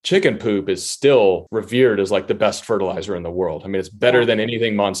chicken poop is still revered as like the best fertilizer in the world. I mean, it's better than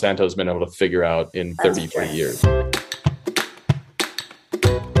anything Monsanto's been able to figure out in 30, 40 years.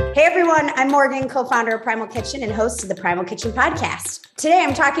 Hey everyone, I'm Morgan, co-founder of Primal Kitchen and host of the Primal Kitchen podcast. Today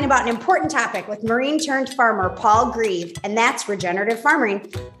I'm talking about an important topic with Marine-turned-farmer Paul Greive, and that's regenerative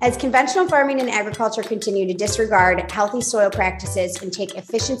farming. As conventional farming and agriculture continue to disregard healthy soil practices and take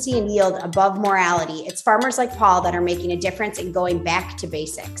efficiency and yield above morality, it's farmers like Paul that are making a difference in going back to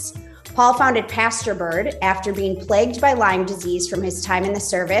basics. Paul founded Pasturebird after being plagued by Lyme disease from his time in the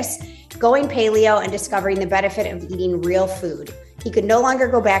service, going paleo and discovering the benefit of eating real food. He could no longer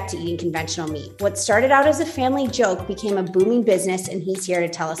go back to eating conventional meat. What started out as a family joke became a booming business, and he's here to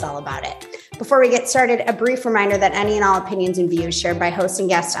tell us all about it. Before we get started, a brief reminder that any and all opinions and views shared by hosts and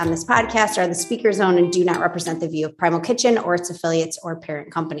guests on this podcast are the speaker's own and do not represent the view of Primal Kitchen or its affiliates or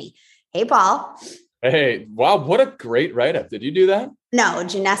parent company. Hey, Paul. Hey, wow, what a great write-up. Did you do that? No,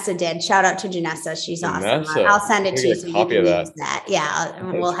 Janessa did. Shout out to Janessa. She's awesome. Janessa. I'll send it to you so you can use that.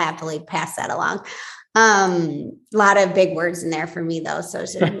 Yeah, we'll happily pass that along. A lot of big words in there for me though. So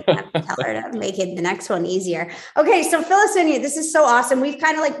I have to tell her to make it the next one easier. Okay. So fill us in here. This is so awesome. We've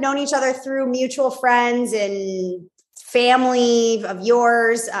kind of like known each other through mutual friends and family of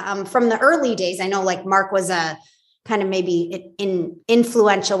yours from the early days. I know like Mark was a kind of maybe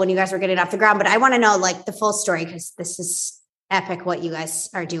influential when you guys were getting off the ground, but I want to know like the full story because this is epic what you guys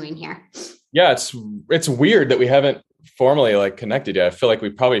are doing here. Yeah. It's weird that we haven't formally like connected yet. I feel like we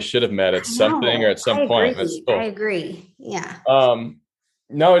probably should have met at something or at some point. I agree. Yeah.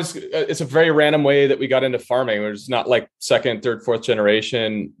 No, it's a very random way that we got into farming. We're just not like second, third, fourth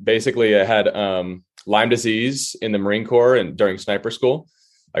generation. Basically, I had Lyme disease in the Marine Corps and during sniper school.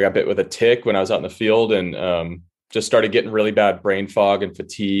 I got bit with a tick when I was out in the field and just started getting really bad brain fog and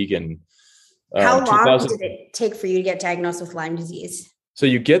fatigue. And how long did it take for you to get diagnosed with Lyme disease? So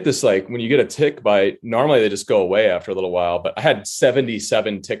you get this, like when you get a tick bite, normally they just go away after a little while, but I had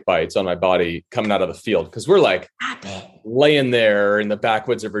 77 tick bites on my body coming out of the field because we're like laying there in the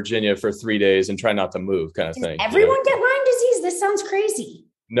backwoods of Virginia for 3 days and try not to move kind of thing. Everyone get Lyme disease? This sounds crazy.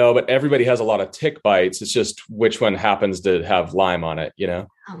 No, but everybody has a lot of tick bites. It's just which one happens to have Lyme on it, you know?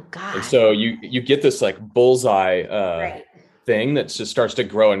 Oh God. And so you get this like bullseye thing that just starts to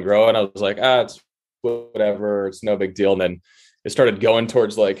grow and grow. And I was like, it's whatever. It's no big deal. And then it started going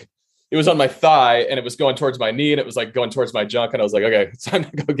towards like, it was on my thigh and it was going towards my knee and it was like going towards my junk. And I was like, okay, it's time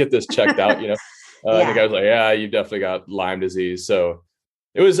to go get this checked out. You know, And the guy was like, yeah, you definitely got Lyme disease. So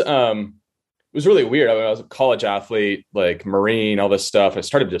it was really weird. I mean, I was a college athlete, like Marine, all this stuff. I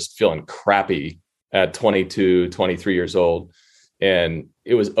started just feeling crappy at 22, 23 years old. And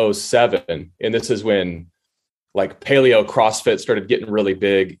it was 2007. And this is when like paleo CrossFit started getting really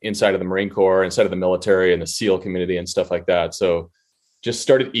big inside of the Marine Corps, inside of the military and the SEAL community and stuff like that. So just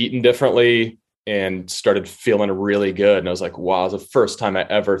started eating differently and started feeling really good. And I was like, wow, it's the first time I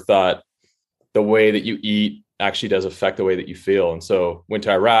ever thought the way that you eat actually does affect the way that you feel. And so went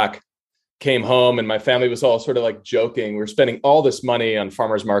to Iraq, came home, and my family was all sort of like joking. We're spending all this money on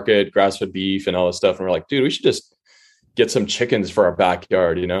farmers market, grass-fed beef and all this stuff. And we're like, dude, we should just get some chickens for our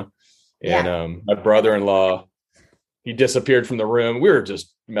backyard, you know? And my brother-in-law, he disappeared from the room. We were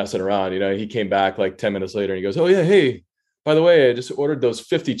just messing around, you know. He came back like 10 minutes later and he goes, oh yeah, hey, by the way, I just ordered those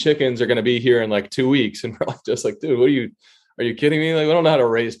 50 chickens. They're going to be here in like 2 weeks. And we're like, just like, dude, are you kidding me? Like, I don't know how to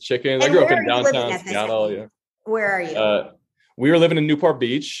raise chickens. And I grew up in downtown Seattle. Yeah. Where are you? We were living in Newport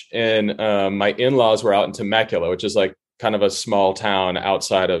Beach and my in-laws were out in Temecula, which is like kind of a small town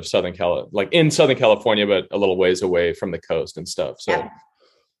outside of Southern California, like in Southern California, but a little ways away from the coast and stuff.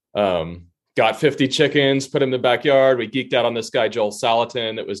 So, got 50 chickens, put them in the backyard. We geeked out on this guy, Joel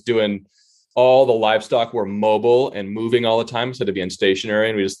Salatin, that was doing all the livestock were mobile and moving all the time instead of being stationary.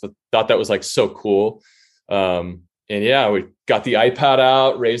 And we just thought that was like so cool. And yeah, we got the iPad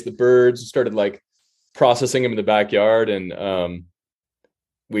out, raised the birds, started like processing them in the backyard. And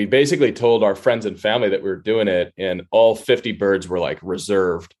we basically told our friends and family that we were doing it. And all 50 birds were like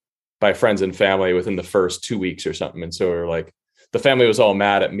reserved by friends and family within the first 2 weeks or something. And so we were like, the family was all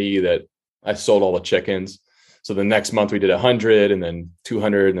mad at me that I sold all the chickens. So the next month we did 100 and then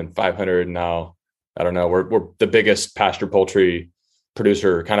 200 and then 500. And now, I don't know, we're the biggest pasture poultry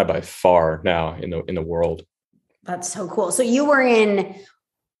producer kind of by far now in the world. That's so cool. So you were in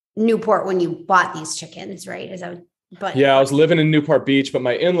Newport when you bought these chickens, right? Yeah, I was living in Newport Beach, but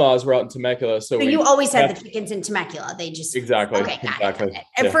my in-laws were out in Temecula. So you always had the chickens in Temecula. They just exactly. Got it.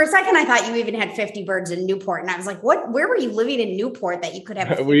 And for a second, I thought you even had 50 birds in Newport, and I was like, "What? Where were you living in Newport that you could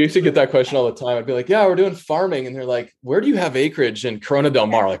have?" We used to get that question all the time. I'd be like, "Yeah, we're doing farming," and they're like, "Where do you have acreage in Corona Del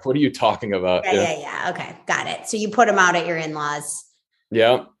Mar? Like, what are you talking about?" Yeah. Okay, got it. So you put them out at your in-laws.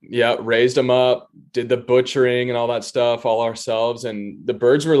 Yeah. Yeah. Raised them up, did the butchering and all that stuff all ourselves. And the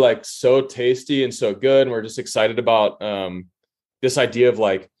birds were like so tasty and so good. And we're just excited about this idea of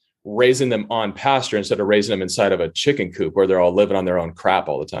like raising them on pasture instead of raising them inside of a chicken coop where they're all living on their own crap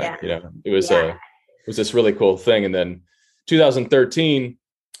all the time. Yeah. You know, it was this really cool thing. And then 2013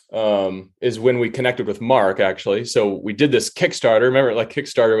 is when we connected with Mark, actually. So we did this Kickstarter. Remember, like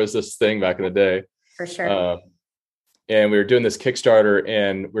Kickstarter was this thing back in the day. For sure. And we were doing this Kickstarter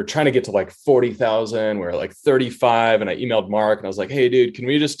and we're trying to get to like 40,000. We're like 35. And I emailed Mark and I was like, hey, dude, can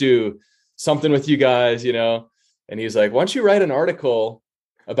we just do something with you guys, you know? And he's like, why don't you write an article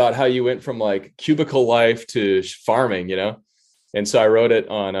about how you went from like cubicle life to farming, you know? And so I wrote it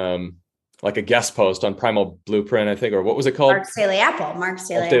on like a guest post on Primal Blueprint, I think, or what was it called? Mark's Daily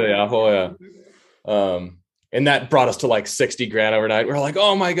Apple. Yeah. And that brought us to like 60 grand overnight. We're like,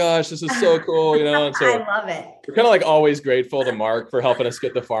 oh my gosh, this is so cool. You know, and so I love it. We're kind of like always grateful to Mark for helping us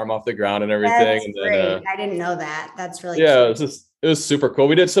get the farm off the ground and everything. That's and great. I didn't know that. That's really cool. It was super cool.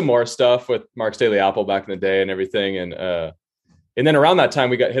 We did some more stuff with Mark's Daily Apple back in the day and everything. And then around that time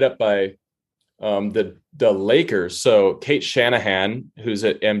we got hit up by the Lakers. So Kate Shanahan, who's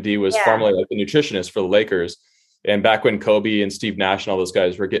at MD, was formerly like the nutritionist for the Lakers. And back when Kobe and Steve Nash and all those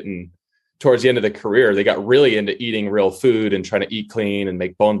guys were getting towards the end of the career, they got really into eating real food and trying to eat clean and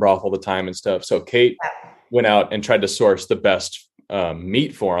make bone broth all the time and stuff. So Kate went out and tried to source the best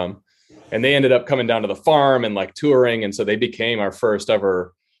meat for them. And they ended up coming down to the farm and like touring. And so they became our first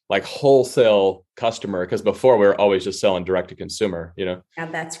ever like wholesale customer. Cause before we were always just selling direct to consumer, you know? Yeah,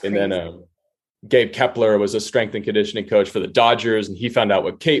 that's crazy. And then Gabe Kepler was a strength and conditioning coach for the Dodgers. And he found out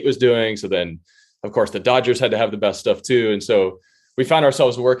what Kate was doing. So then of course the Dodgers had to have the best stuff too. And so we found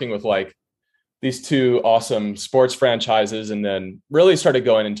ourselves working with like these two awesome sports franchises, and then really started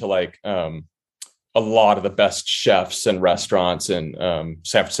going into like a lot of the best chefs and restaurants in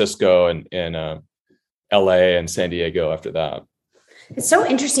San Francisco and LA and San Diego after that. It's so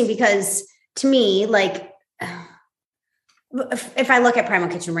interesting because to me, like if I look at Primal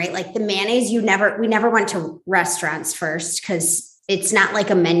Kitchen, right, like the mayonnaise, we never went to restaurants first because it's not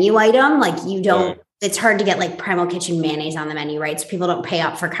like a menu item. Like you don't, right. It's hard to get like Primal Kitchen mayonnaise on the menu, right? So people don't pay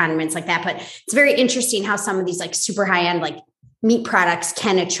up for condiments like that. But it's very interesting how some of these like super high end like meat products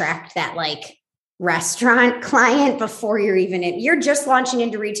can attract that like restaurant client before you're just launching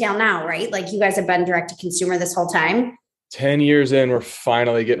into retail now, right? Like you guys have been direct to consumer this whole time. 10 years in, we're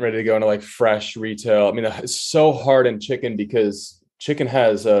finally getting ready to go into like fresh retail. I mean, it's so hard in chicken because chicken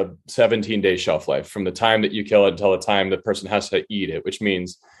has a 17-day shelf life from the time that you kill it until the time the person has to eat it, which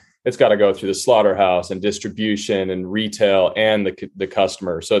means it's got to go through the slaughterhouse and distribution and retail and the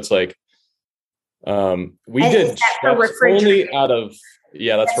customer. So it's like, we did only out of,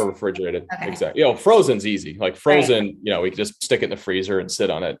 that's for refrigerated. Okay. Exactly. You know, frozen's easy. Like frozen, right. You know, we can just stick it in the freezer and sit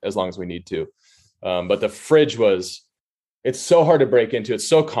on it as long as we need to. But the fridge it's so hard to break into. It's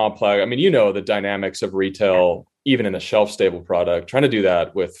so complex. I mean, you know, the dynamics of retail, even in a shelf stable product, trying to do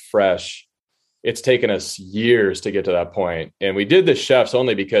that with fresh, it's taken us years to get to that point. And we did the chefs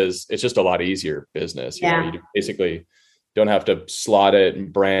only because it's just a lot easier business. You know, you basically don't have to slot it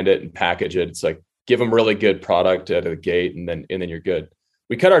and brand it and package it. It's like, give them really good product out of the gate and then you're good.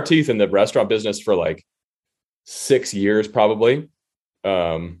 We cut our teeth in the restaurant business for like 6 years, probably.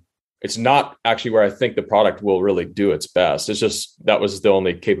 It's not actually where I think the product will really do its best. It's just, that was the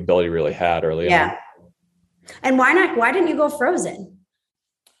only capability we really had early on. And why didn't you go frozen?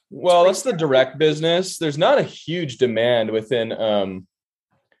 Well, that's the direct business. There's not a huge demand within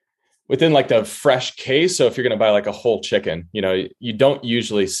like the fresh case. So if you're going to buy like a whole chicken, you know, you don't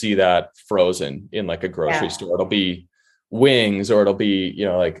usually see that frozen in like a grocery store. It'll be wings or it'll be, you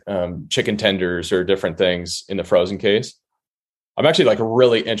know, like chicken tenders or different things in the frozen case. I'm actually like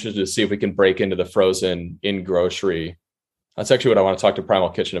really interested to see if we can break into the frozen in grocery. That's actually what I want to talk to Primal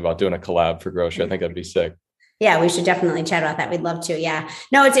Kitchen about, doing a collab for grocery. I think that'd be sick. Yeah, we should definitely chat about that. We'd love to. Yeah.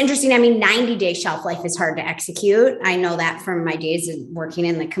 No, it's interesting. I mean, 90-day shelf life is hard to execute. I know that from my days of working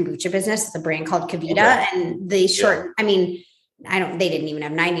in the kombucha business, it's a brand called Kavita. And the short, I mean, they didn't even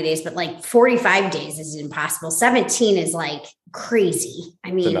have 90 days, but like 45 days is impossible. 17 is like crazy.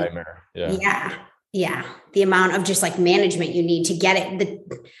 I mean, it's a nightmare. Yeah. The amount of just like management you need to get it,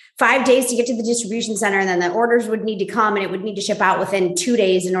 the 5 days to get to the distribution center. And then the orders would need to come and it would need to ship out within 2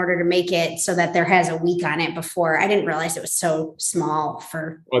 days in order to make it so that there has a week on it before. I didn't realize it was so small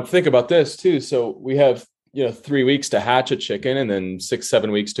Well, think about this too. So we have, 3 weeks to hatch a chicken and then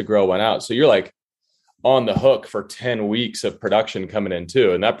 6-7 weeks to grow one out. So you're like on the hook for 10 weeks of production coming in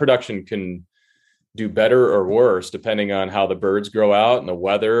too. And that production can do better or worse depending on how the birds grow out and the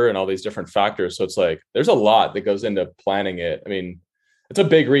weather and all these different factors. So it's like there's a lot that goes into planning it. I mean, it's a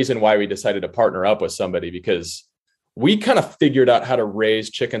big reason why we decided to partner up with somebody, because we kind of figured out how to raise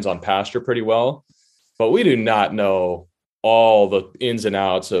chickens on pasture pretty well, but we do not know all the ins and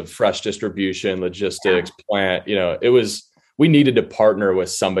outs of fresh distribution, logistics, plant. We needed to partner with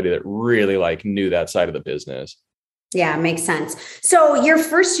somebody that really like knew that side of the business. Yeah, makes sense. So your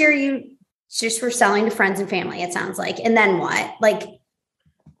first year, you just were selling to friends and family, it sounds like. And then what?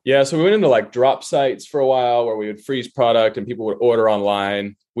 Yeah, so we went into like drop sites for a while where we would freeze product and people would order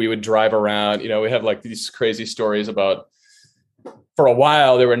online. We would drive around. We have like these crazy stories about, for a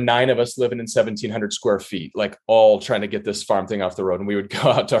while, there were 9 of us living in 1,700 square feet, like all trying to get this farm thing off the road. And we would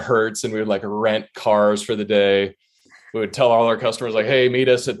go out to Hertz and we would like rent cars for the day. We would tell all our customers like, hey, meet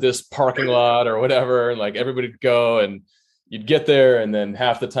us at this parking lot or whatever. And like everybody would go and you'd get there. And then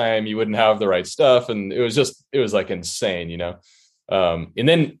half the time you wouldn't have the right stuff. And it was like insane, and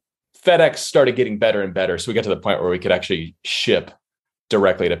then FedEx started getting better and better. So we got to the point where we could actually ship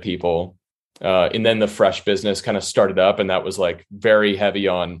directly to people. And then the fresh business kind of started up, and that was like very heavy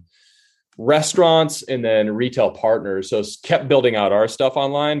on restaurants and then retail partners. So kept building out our stuff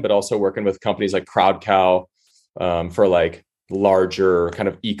online, but also working with companies like Crowd Cow for like larger kind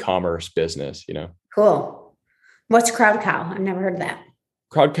of e-commerce business, Cool. What's Crowd Cow? I've never heard of that.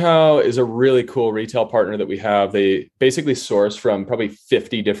 Crowd Cow is a really cool retail partner that we have. They basically source from probably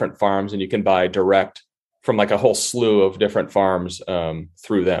 50 different farms, and you can buy direct from like a whole slew of different farms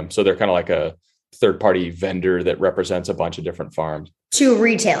through them. So they're kind of like a third-party vendor that represents a bunch of different farms. To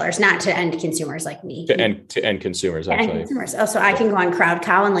retailers, not to end consumers like me. To end consumers, actually. End consumers. Oh, so I can go on Crowd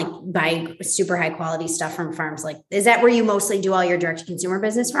Cow and like buy super high quality stuff from farms. Like, is that where you mostly do all your direct to consumer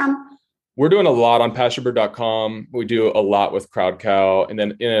business from? We're doing a lot on pasture-bird.com. We do a lot with Crowd Cow, and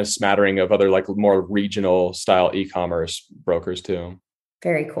then in a smattering of other like more regional style e-commerce brokers too.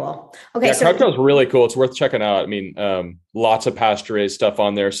 Very cool. Okay. Yeah, Crowd Cow is really cool. It's worth checking out. I mean, lots of pasture-raised stuff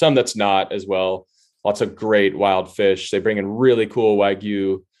on there, some that's not as well. Lots of great wild fish. They bring in really cool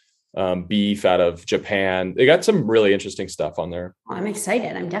Wagyu beef out of Japan. They got some really interesting stuff on there. Oh, I'm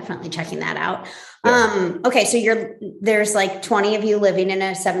excited. I'm definitely checking that out. Yeah. Okay. So there's like 20 of you living in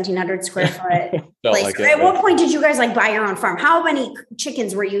a 1,700 square foot place. At what point did you guys like buy your own farm? How many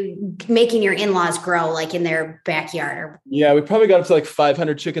chickens were you making your in-laws grow like in their backyard? Yeah, we probably got up to like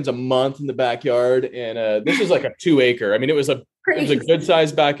 500 chickens a month in the backyard. And this was like a 2 acre. I mean, it was a good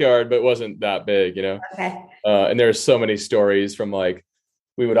sized backyard, but it wasn't that big, Okay. And there's so many stories from like,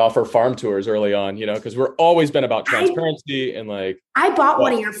 we would offer farm tours early on, because we're always been about transparency and like. I bought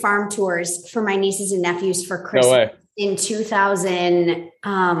one of your farm tours for my nieces and nephews for Christmas in 2000. It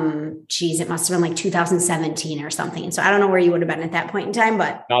must have been like 2017 or something. So I don't know where you would have been at that point in time,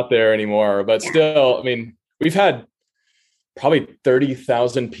 but not there anymore. But still, I mean, we've had probably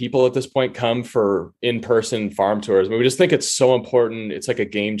 30,000 people at this point come for in-person farm tours. I mean, we just think it's so important. It's like a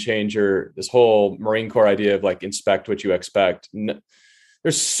game changer. This whole Marine Corps idea of like inspect what you expect.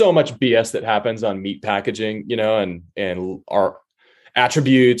 There's so much BS that happens on meat packaging, and our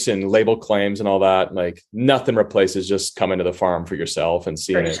attributes and label claims and all that. Like nothing replaces just coming to the farm for yourself and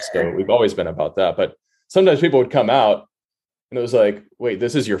seeing it. So we've always been about that. But sometimes people would come out and it was like, wait,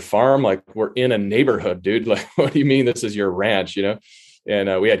 this is your farm? Like we're in a neighborhood, dude. Like, what do you mean this is your ranch,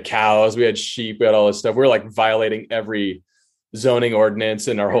 And we had cows, we had sheep, we had all this stuff. We're like violating every zoning ordinance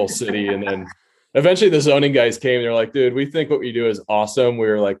in our whole city. And then eventually the zoning guys came. They're like, dude, we think what we do is awesome.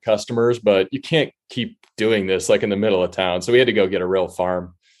 We're like customers, but you can't keep doing this like in the middle of town. So we had to go get a real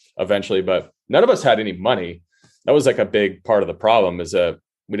farm eventually, but none of us had any money. That was like a big part of the problem, is that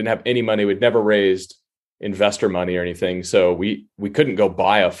we didn't have any money. We'd never raised investor money or anything. So we couldn't go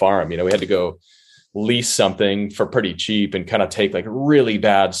buy a farm. We had to go lease something for pretty cheap and kind of take like really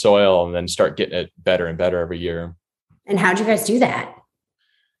bad soil and then start getting it better and better every year. And how'd you guys do that?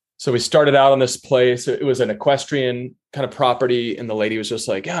 So we started out on this place. It was an equestrian kind of property. And the lady was just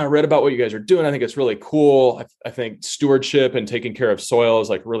like, yeah, I read about what you guys are doing. I think it's really cool. I think stewardship and taking care of soil is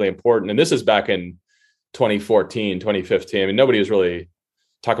like really important. And this is back in 2014, 2015. I mean, nobody was really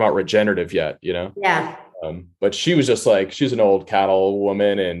talking about regenerative yet, Yeah. But she was just like, she's an old cattle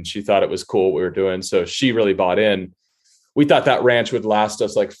woman and she thought it was cool what we were doing. So she really bought in. We thought that ranch would last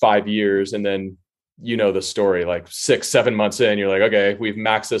us like 5 years. And then the story, like 6-7 months in, you're like, okay, we've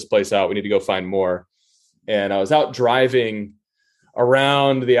maxed this place out. We need to go find more. And I was out driving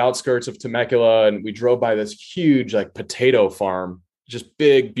around the outskirts of Temecula and we drove by this huge like potato farm, just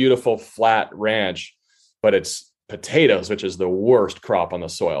big, beautiful, flat ranch, but it's potatoes, which is the worst crop on the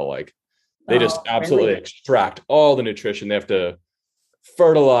soil. Like they just absolutely extract all the nutrition. They have to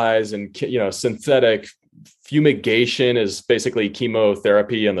fertilize and, synthetic fumigation is basically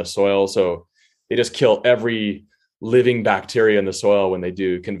chemotherapy in the soil. So they just kill every living bacteria in the soil when they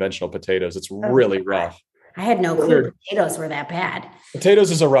do conventional potatoes. It's really rough. I had no clue potatoes were that bad. Potatoes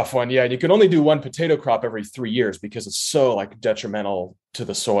is a rough one. Yeah. And you can only do one potato crop every 3 years because it's so like detrimental to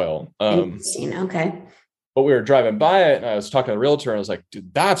the soil. Interesting. Okay. But we were driving by it and I was talking to the realtor and I was like,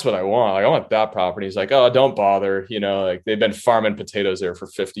 dude, that's what I want. Like, I want that property. He's like, oh, don't bother. You know, like they've been farming potatoes there for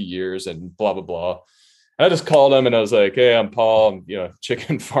 50 years and blah, blah, blah. And I just called him and I was like, hey, I'm Paul. I'm,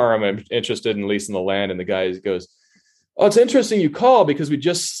 chicken farm. I'm interested in leasing the land. And the guy goes, oh, it's interesting you call because we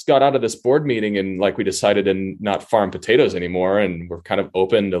just got out of this board meeting and like we decided to not farm potatoes anymore. And we're kind of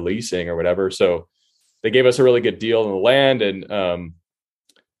open to leasing or whatever. So they gave us a really good deal on the land. And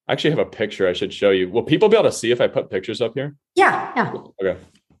I actually have a picture I should show you. Will people be able to see if I put pictures up here? Yeah. Okay.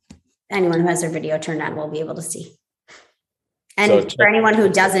 Anyone who has their video turned on will be able to see. And for anyone who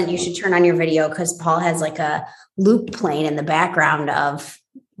doesn't, you should turn on your video because Paul has like a loop playing in the background of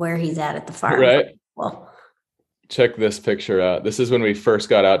where he's at the farm. Right. Well, check this picture out. This is when we first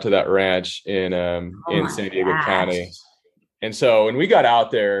got out to that ranch in San Diego County. And so when we got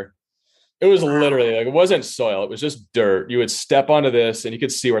out there, it was literally like, it wasn't soil. It was just dirt. You would step onto this and you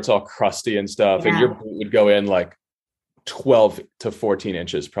could see where it's all crusty and stuff. Yeah. And your boot would go in like 12 to 14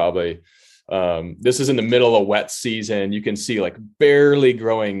 inches probably. This is in the middle of wet season. You can see like barely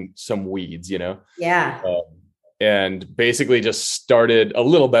growing some weeds, Yeah. And basically just started a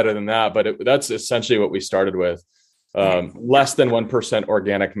little better than that, but that's essentially what we started with. Less than 1%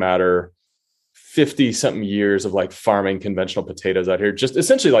 organic matter, 50 something years of like farming conventional potatoes out here. Just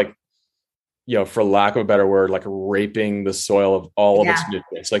essentially like, for lack of a better word, like raping the soil of all of its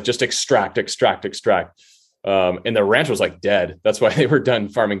nutrients, like just extract. And the ranch was like dead. That's why they were done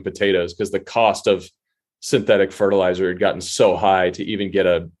farming potatoes because the cost of synthetic fertilizer had gotten so high to even get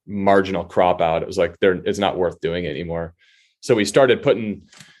a marginal crop out. It was like, it's not worth doing it anymore. So we started putting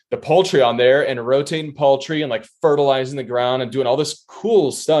the poultry on there and rotating poultry and like fertilizing the ground and doing all this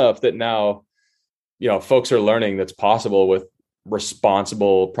cool stuff that now, folks are learning that's possible with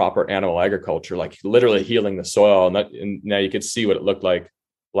responsible, proper animal agriculture, like literally healing the soil. And now you could see what it looked like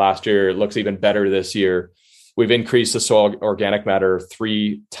last year. It looks even better this year. We've increased the soil organic matter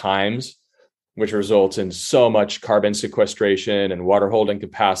 3 times, which results in so much carbon sequestration and water holding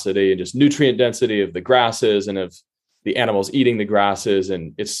capacity and just nutrient density of the grasses and of the animals eating the grasses.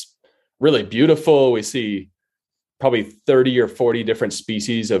 And it's really beautiful. We see probably 30 or 40 different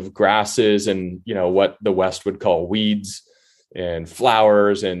species of grasses and, what the West would call weeds and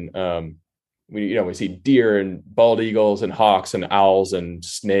flowers. And we see deer and bald eagles and hawks and owls and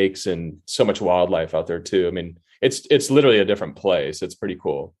snakes and so much wildlife out there too. I mean, it's literally a different place. It's pretty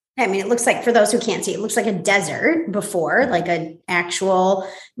cool. I mean, it looks like, for those who can't see, it looks like a desert before, like an actual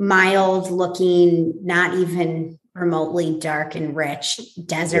mild looking, not even remotely dark and rich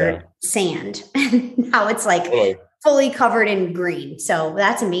desert sand. Now it's like fully covered in green. So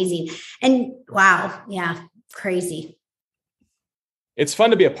that's amazing. And wow. Yeah. Crazy. It's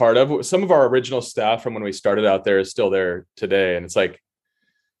fun to be a part of. Some of our original staff from when we started out there is still there today. And it's like,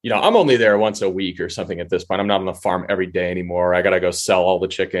 I'm only there once a week or something at this point. I'm not on the farm every day anymore. I got to go sell all the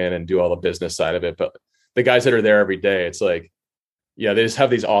chicken and do all the business side of it. But the guys that are there every day, it's like, they just have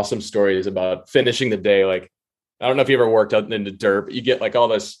these awesome stories about finishing the day. Like, I don't know if you ever worked out in the dirt, but you get like all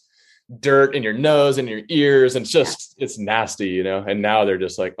this dirt in your nose and your ears and it's nasty, and now they're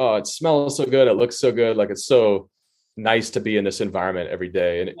just like, oh, it smells so good. It looks so good. Like, it's so nice to be in this environment every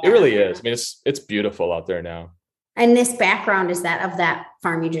day. And it really is. I mean, it's beautiful out there now. And this background is that of that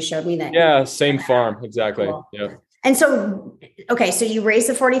farm you just showed me that. Yeah. Same farm. Exactly. Cool. Yeah. And so, okay. So you raised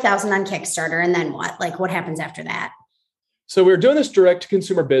the 40,000 on Kickstarter and then what? Like what happens after that? So we were doing this direct to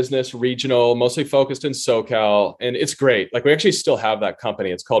consumer business, regional, mostly focused in SoCal. And it's great. Like we actually still have that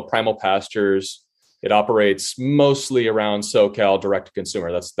company. It's called Primal Pastures. It operates mostly around SoCal, direct to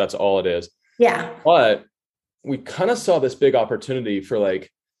consumer. That's all it is. Yeah. But we kind of saw this big opportunity for like,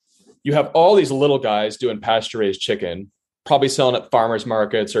 you have all these little guys doing pasture-raised chicken, probably selling at farmers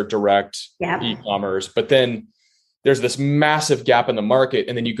markets or direct e-commerce. But then there's this massive gap in the market.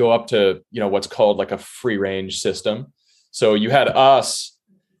 And then you go up to, what's called like a free range system. So you had us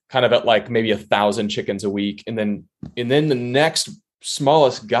kind of at like maybe 1,000 chickens a week. And then the next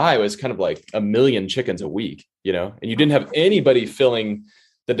smallest guy was kind of like 1 million chickens a week, and you didn't have anybody filling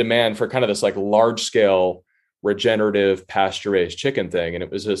the demand for kind of this like large scale regenerative pasture-raised chicken thing. And it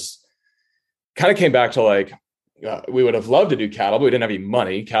was just kind of came back to like, we would have loved to do cattle, but we didn't have any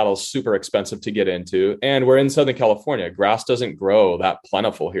money. Cattle's super expensive to get into. And we're in Southern California. Grass doesn't grow that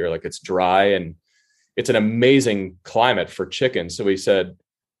plentiful here. Like it's dry and it's an amazing climate for chickens. So we said,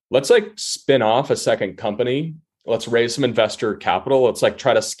 let's like spin off a second company. Let's raise some investor capital. Let's like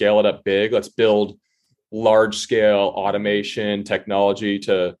try to scale it up big. Let's build large scale automation technology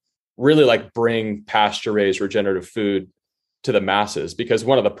to really like bring pasture raised regenerative food to the masses. Because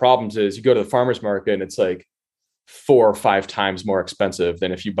one of the problems is you go to the farmer's market and it's like 4 or 5 times more expensive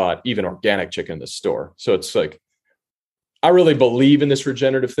than if you bought even organic chicken in the store. So it's like, I really believe in this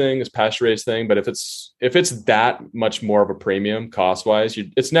regenerative thing, this pasture raised thing, but if it's that much more of a premium cost wise,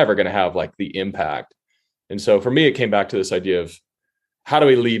 it's never going to have like the impact. And so for me, it came back to this idea of how do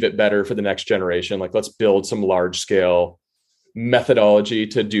we leave it better for the next generation? Like, let's build some large scale methodology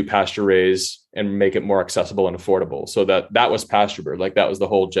to do pasture raise and make it more accessible and affordable. So that was Pasturebird. Like, that was the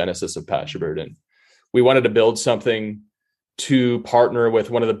whole genesis of Pasturebird. And we wanted to build something to partner with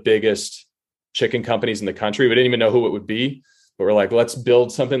one of the biggest chicken companies in the country. We didn't even know who it would be, but we're like, let's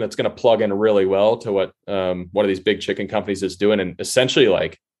build something that's going to plug in really well to what one of these big chicken companies is doing, and essentially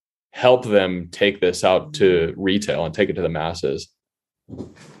like help them take this out to retail and take it to the masses.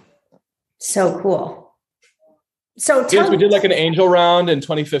 So cool. So we did like an angel round in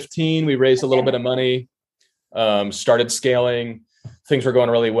 2015. We raised a little bit of money, started scaling. Things were going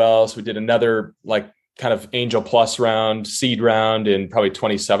really well. So we did another like kind of angel plus round, seed round in probably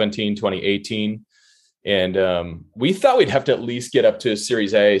 2017, 2018. And we thought we'd have to at least get up to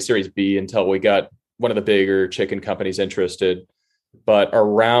Series A, Series B until we got one of the bigger chicken companies interested. But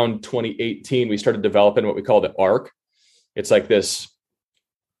around 2018, we started developing what we call the ARC. It's like this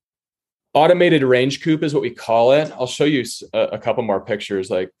automated range coop is what we call it. I'll show you a couple more pictures,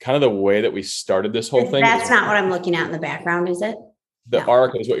 like kind of the way that we started this whole thing. That's not what I'm looking at in the background, is it? The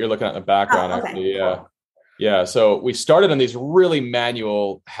ARC is what you're looking at in the background. Okay. Actually. Yeah. Cool. Yeah. So we started on these really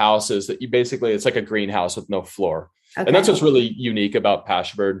manual houses that it's like a greenhouse with no floor. Okay. And that's what's really unique about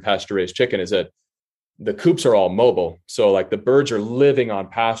Pasturebird and pasture raised chicken is that the coops are all mobile. So like the birds are living on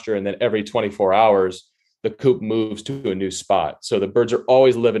pasture, and then every 24 hours, the coop moves to a new spot. So the birds are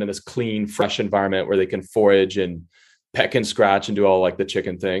always living in this clean, fresh environment where they can forage and peck and scratch and do all like the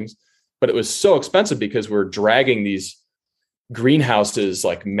chicken things. But it was so expensive because we're dragging these greenhouses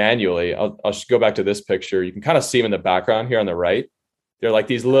like manually. I'll go back to this picture. You can kind of see them in the background here on the right. They're like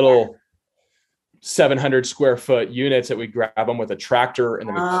these little 700 square foot units that we grab them with a tractor and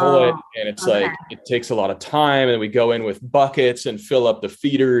then we pull it. And it's like, it takes a lot of time. And we go in with buckets and fill up the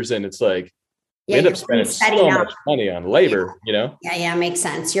feeders. And it's like, we end up spending so much money on labor, you know? Yeah. Makes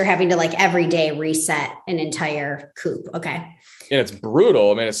sense. You're having to like every day reset an entire coop. Okay. And it's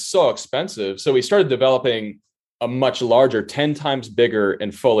brutal. I mean, it's so expensive. So we started developing a much larger, 10 times bigger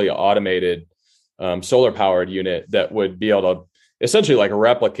and fully automated solar powered unit that would be able to essentially like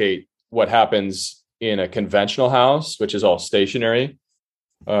replicate what happens in a conventional house, which is all stationary.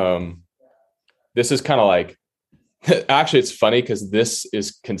 This is kind of like, actually, it's funny because this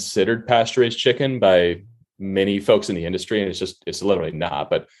is considered pasture-raised chicken by many folks in the industry, and it's literally not.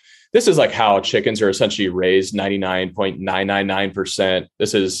 But this is like how chickens are essentially raised 99.999%.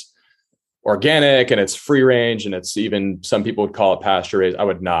 This is organic and it's free range, and it's even, some people would call it pasture-raised. I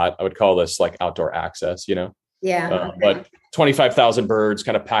would not. I would call this like outdoor access, you know? Yeah. But 25,000 birds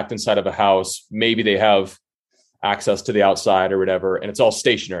kind of packed inside of a house. Maybe they have access to the outside or whatever, and it's all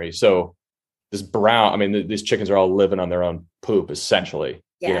stationary. So this brown, I mean, these chickens are all living on their own poop, essentially.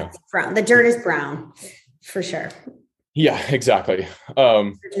 Yeah, you know? It's brown. The dirt is brown, for sure. Yeah, exactly.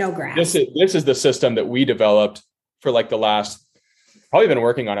 There's no grass. This is the system that we developed for like the last, probably been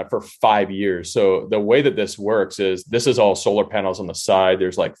working on it for 5 years. So the way that this works is this is all solar panels on the side.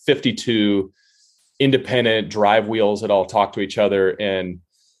 There's like 52 independent drive wheels that all talk to each other. And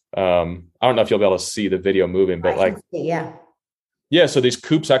I don't know if you'll be able to see the video moving, but yeah. So these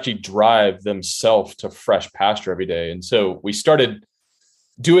coops actually drive themselves to fresh pasture every day. And so we started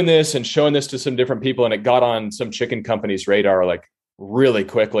doing this and showing this to some different people, and it got on some chicken companies' radar like really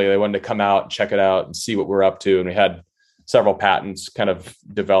quickly. They wanted to come out and check it out and see what we're up to. And we had several patents kind of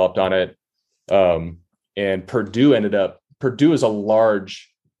developed on it. And Purdue is a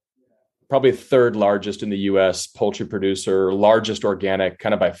large, probably third largest in the US poultry producer, largest organic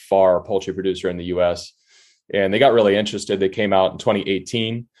kind of by far poultry producer in the US. And they got really interested. They came out in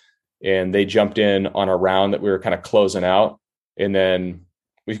 2018 and they jumped in on a round that we were kind of closing out. And then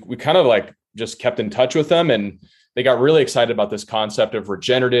we kind of like just kept in touch with them, and they got really excited about this concept of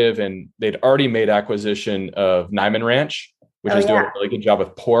regenerative. And they'd already made acquisition of Nyman Ranch, which is doing a really good job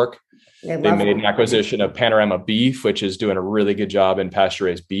with pork. They made an acquisition of Panorama Beef, which is doing a really good job in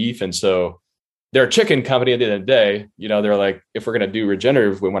pasture-raised beef. And so they're a chicken company at the end of the day. You know, they're like, if we're going to do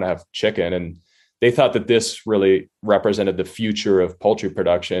regenerative, we want to have chicken. And they thought that this really represented the future of poultry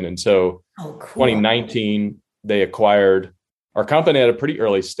production. And so 2019, they acquired our company at a pretty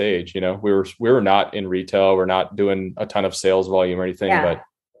early stage. You know, we were not in retail. We're not doing a ton of sales volume or anything, but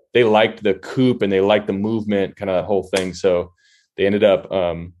they liked the coop and they liked the movement, kind of that whole thing. So they ended up,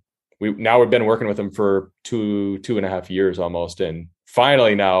 we've been working with them for 2.5 years almost. And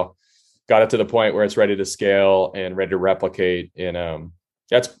finally now got it to the point where it's ready to scale and ready to replicate. And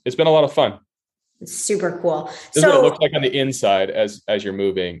it's been a lot of fun. It's super cool. This is what it looks like on the inside as you're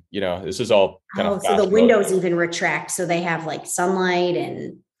moving, this is all kind of so the windows even retract. So they have like sunlight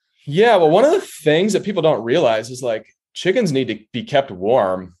and. Yeah. Well, one of the things that people don't realize is like chickens need to be kept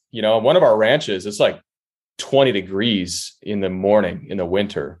warm. One of our ranches, it's like 20 degrees in the morning in the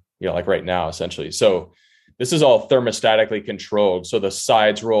winter, like right now, essentially. So this is all thermostatically controlled. So the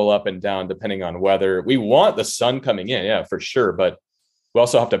sides roll up and down depending on weather. We want the sun coming in. Yeah, for sure. But we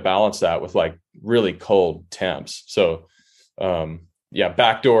also have to balance that with like really cold temps. So,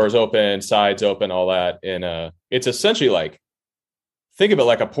 back doors open, sides open, all that. And it's essentially like, think of it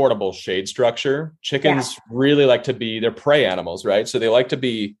like a portable shade structure. Chickens really like to be, they're prey animals, right? So they like to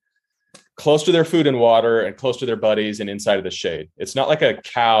be close to their food and water and close to their buddies and inside of the shade. It's not like a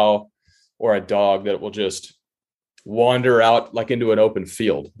cow or a dog that will just wander out like into an open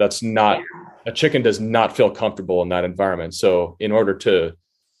field. That's not, a chicken does not feel comfortable in that environment. So in order to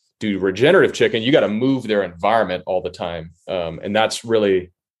do regenerative chicken, you got to move their environment all the time. And that's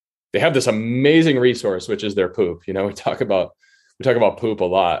really, they have this amazing resource, which is their poop. We talk about poop a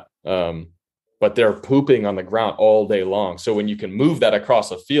lot, but they're pooping on the ground all day long. So when you can move that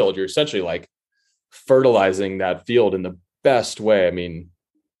across a field, you're essentially like fertilizing that field in the best way. I mean,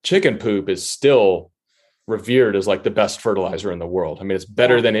 chicken poop is still revered as like the best fertilizer in the world. I mean, it's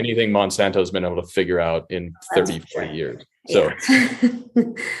better than anything Monsanto's been able to figure out in 30, 40 years. So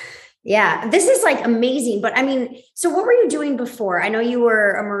yeah, this is like amazing. But I mean, so what were you doing before? I know you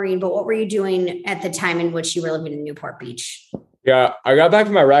were a Marine, but what were you doing at the time in which you were living in Newport Beach? Yeah, I got back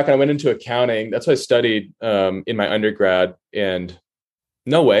from Iraq and I went into accounting. That's what I studied in my undergrad. And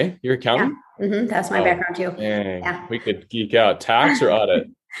no way, you're accounting? Yeah. Mm-hmm. That's my background too. Dang. Yeah. We could geek out. Tax or audit?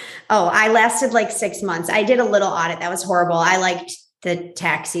 Oh, I lasted like 6 months. I did a little audit. That was horrible. I liked the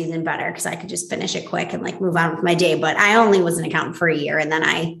tax season better because I could just finish it quick and like move on with my day. But I only was an accountant for a year and then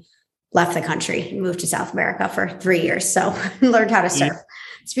I left the country and moved to South America for 3 years. So learned how to surf,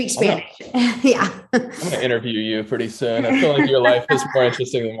 speak Spanish. Yeah. I'm going to interview you pretty soon. I feel like your life is more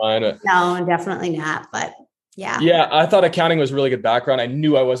interesting than mine. But no, definitely not. But yeah. Yeah. I thought accounting was a really good background. I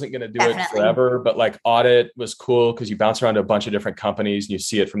knew I wasn't going to do it forever, but like audit was cool because you bounce around to a bunch of different companies and you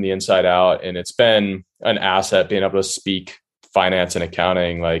see it from the inside out. And it's been an asset being able to speak finance and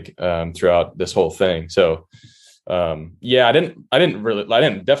accounting like throughout this whole thing. So I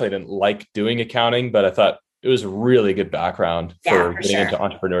definitely didn't like doing accounting, but I thought it was a really good background for getting into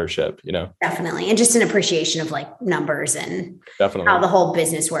entrepreneurship, Definitely. And just an appreciation of like numbers and how the whole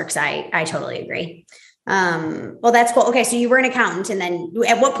business works. I totally agree. Well, that's cool. Okay. So you were an accountant and then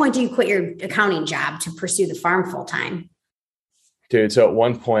at what point do you quit your accounting job to pursue the farm full time? Dude. So at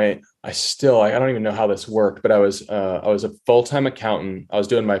one point I don't even know how this worked, but I was a full-time accountant. I was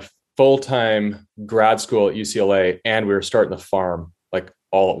doing my full-time grad school at UCLA and we were starting the farm like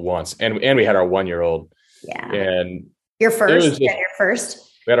all at once. And we had our 1-year-old. Yeah. And your first? We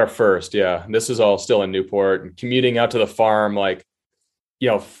had our first. Yeah. And this is all still in Newport and commuting out to the farm, like,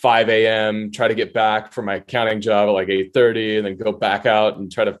 5 a.m., try to get back from my accounting job at like 8:30 and then go back out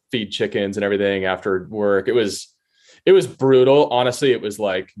and try to feed chickens and everything after work. It was brutal. Honestly, it was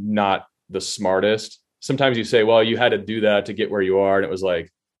like not the smartest. Sometimes you say, well, you had to do that to get where you are. And it was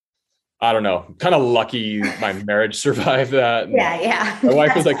like, I don't know, kind of lucky my marriage survived that. Yeah. My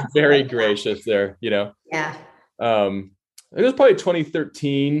wife was like very gracious there, Yeah. It was probably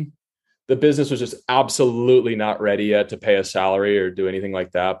 2013. The business was just absolutely not ready yet to pay a salary or do anything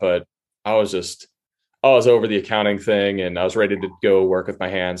like that. But I was over the accounting thing and I was ready to go work with my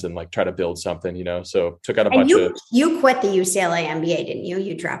hands and like try to build something, so took out a bunch of. You quit the UCLA MBA, didn't you?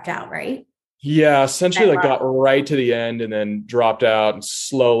 You dropped out, right? Yeah, essentially like got right to the end and then dropped out and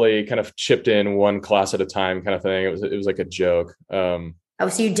slowly kind of chipped in one class at a time kind of thing. It was like a joke. So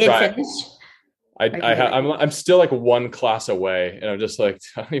you did finish? I'm still like one class away and I'm just like,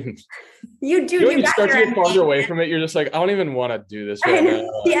 I don't even. You start to get farther away from it. You're just like, I don't even want to do this right now.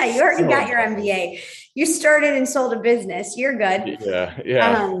 Yeah, you already got your MBA. You started and sold a business. You're good.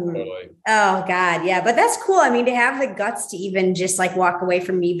 Yeah. Totally. Oh God. Yeah. But that's cool. I mean, to have the guts to even just like walk away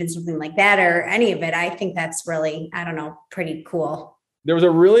from even something like that or any of it, I think that's really, pretty cool. There was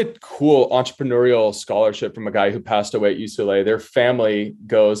a really cool entrepreneurial scholarship from a guy who passed away at UCLA. Their family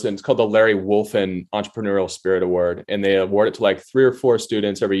goes and it's called the Larry Wolfen Entrepreneurial Spirit Award. And they award it to like 3 or 4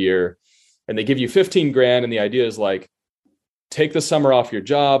 students every year. And they give you $15,000. And the idea is like, take the summer off your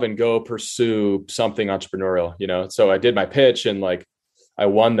job and go pursue something entrepreneurial, So I did my pitch and like, I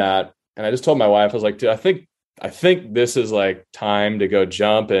won that. And I just told my wife, I was like, dude, I think this is like time to go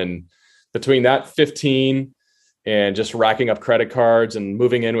jump. And between that 15 and just racking up credit cards and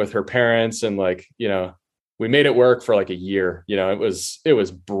moving in with her parents, and like, we made it work for like a year. It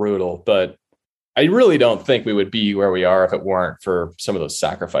was brutal, but I really don't think we would be where we are if it weren't for some of those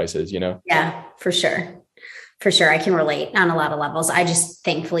sacrifices, Yeah, for sure. For sure. I can relate on a lot of levels. I just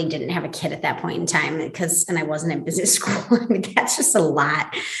thankfully didn't have a kid at that point in time and I wasn't in business school. I mean, that's just a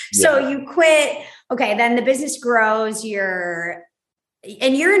lot. Yeah. So you quit. Okay. Then the business grows. You're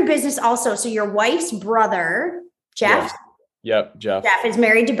in business also. So your wife's brother, Jeff. Yes. Yep. Jeff is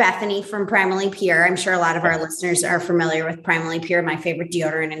married to Bethany from Primally Pure. I'm sure a lot of our listeners are familiar with Primally Pure, my favorite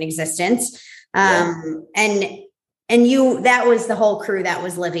deodorant in existence. And that was the whole crew that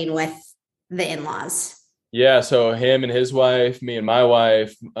was living with the in-laws. Yeah. So him and his wife, me and my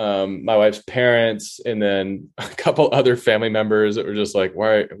wife's parents, and then a couple other family members that were just like,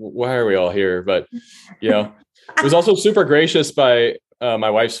 why are we all here? But, it was also super gracious by my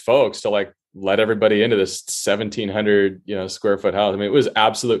wife's folks to like let everybody into this 1,700, square foot house. I mean, it was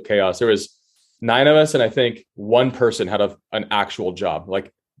absolute chaos. There was 9 of us. And I think one person had an actual job.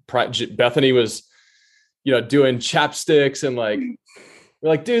 Like Bethany was, doing chapsticks and like, we're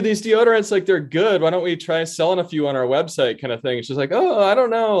like, dude, these deodorants, like, they're good. Why don't we try selling a few on our website kind of thing? She's like, oh, I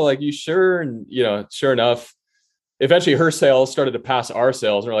don't know. Like, you sure? And, sure enough, eventually her sales started to pass our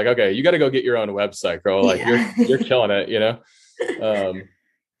sales. And we're like, okay, you got to go get your own website, girl. Like you're killing it,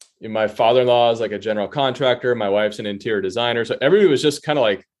 My father-in-law is like a general contractor. My wife's an interior designer. So everybody was just kind of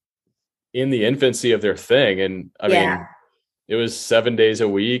like in the infancy of their thing. And I mean, it was 7 days a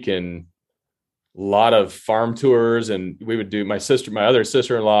week and a lot of farm tours, and we would do my other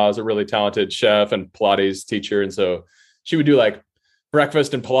sister-in-law is a really talented chef and Pilates teacher. And so she would do like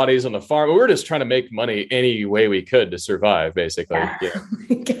breakfast and Pilates on the farm. We were just trying to make money any way we could to survive, basically. Yeah.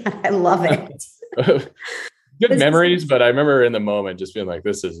 God, I love it. Good memories, but I remember in the moment just being like,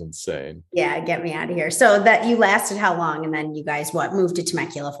 this is insane. Yeah. Get me out of here. So that you lasted how long? And then you guys, moved to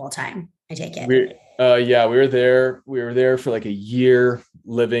Temecula full time, I take it. We were there. We were there for like a year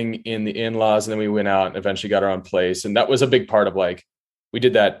living in the in-laws. And then we went out and eventually got our own place. And that was a big part of like, we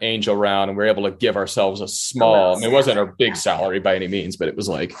did that angel round and we were able to give ourselves a small, it wasn't a big salary by any means, but it was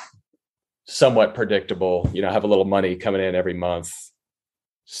like somewhat predictable, have a little money coming in every month.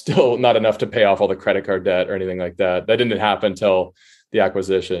 Still not enough to pay off all the credit card debt or anything like that. That didn't happen until the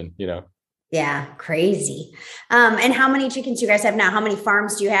acquisition, Yeah. Crazy. And how many chickens do you guys have now? How many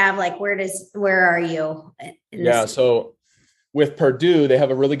farms do you have? Like, where are you? So with Purdue, they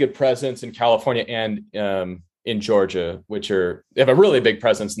have a really good presence in California and in Georgia, they have a really big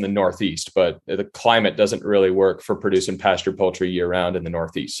presence in the Northeast, but the climate doesn't really work for producing pasture poultry year round in the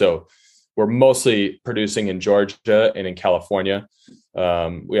Northeast. So we're mostly producing in Georgia and in California.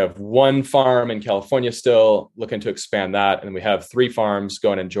 We have one farm in California still, looking to expand that. And we have 3 farms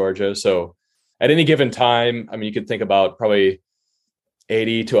going in Georgia. So at any given time, I mean, you could think about probably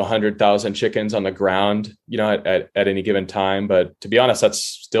 80 to 100,000 chickens on the ground, at any given time. But to be honest, that's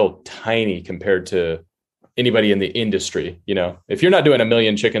still tiny compared to anybody in the industry. If you're not doing 1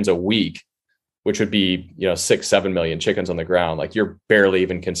 million chickens a week, which would be, 6-7 million chickens on the ground, like you're barely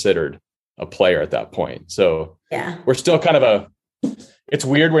even considered a player at that point. So we're still kind of it's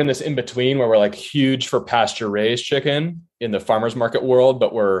weird. We're in this in between where we're like huge for pasture raised chicken in the farmer's market world,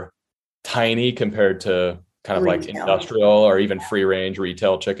 but we're tiny compared to kind of like industrial or even free range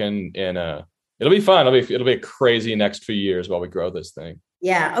retail chicken. And it'll be fun. It'll be a crazy next few years while we grow this thing.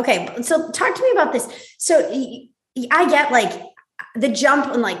 Yeah. Okay. So talk to me about this. So I get like the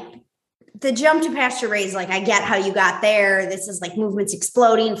jump to pasture raised. Like, I get how you got there. This is like movements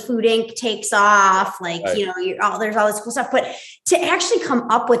exploding, Food Inc. takes off, like, right. There's all this cool stuff, but to actually come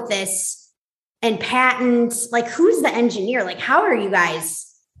up with this and patent, like, who's the engineer? Like, how did you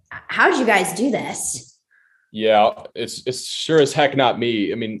guys do this? Yeah, it's sure as heck not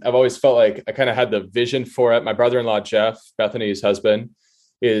me. I mean, I've always felt like I kind of had the vision for it. My brother-in-law, Jeff, Bethany's husband,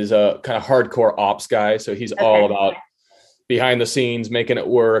 is a kind of hardcore ops guy. So he's all about behind the scenes, making it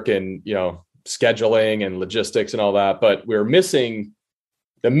work and, scheduling and logistics and all that. But the missing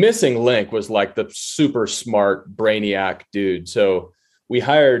link was like the super smart brainiac dude. So we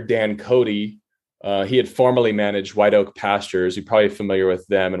hired Dan Cody. He had formerly managed White Oak Pastures. You're probably familiar with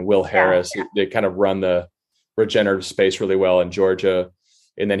them, and Will Harris. Yeah. They kind of run the regenerative space really well in Georgia.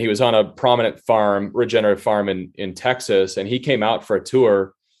 And then he was on a prominent regenerative farm in Texas. And he came out for a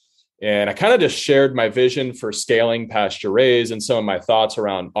tour, and I kind of just shared my vision for scaling pasture raised and some of my thoughts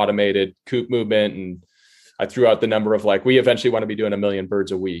around automated coop movement. And I threw out the number of like, we eventually want to be doing 1 million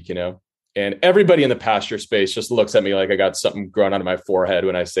birds a week, And everybody in the pasture space just looks at me like I got something growing out of my forehead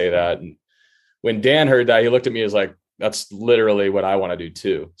when I say that. And when Dan heard that, he looked at me as like, that's literally what I want to do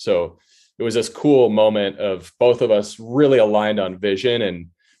too. So it was this cool moment of both of us really aligned on vision. And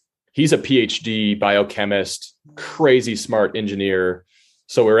he's a PhD biochemist, crazy smart engineer.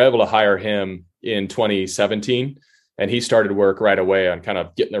 So we were able to hire him in 2017, and he started work right away on kind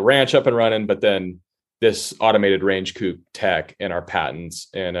of getting the ranch up and running, but then this automated range coop tech and our patents.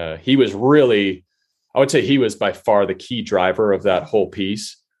 And he was really, I would say he was by far the key driver of that whole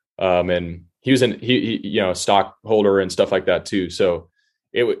piece. And he was a stockholder and stuff like that too. So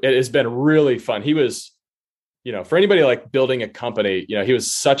it has been really fun. He was, for anybody like building a company, he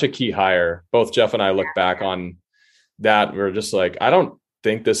was such a key hire. Both Jeff and I look back on that. We're just like, I don't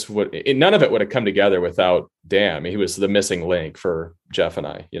think none of it would have come together without Dan. I mean, he was the missing link for Jeff and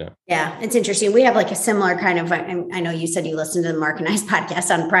I, Yeah, it's interesting. We have like a similar kind of, I know you said you listened to the Mark and I's podcast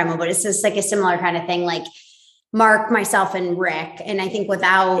on Primal, but it's just like a similar kind of thing, like Mark, myself, and Rick. And I think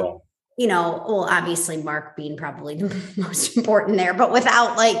without, obviously Mark being probably the most important there, but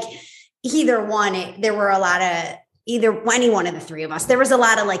without like either one, there were a lot of any one of the three of us, there was a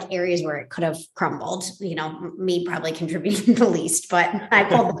lot of like areas where it could have crumbled, me probably contributing the least, but I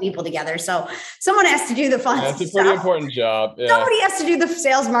pulled the people together. So someone has to do the fun stuff. That's a pretty important job. Yeah. Somebody has to do the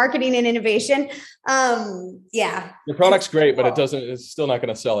sales, marketing, and innovation. The product's great, but it's still not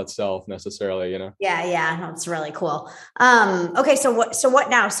going to sell itself necessarily, Yeah. That's really cool. Okay. So what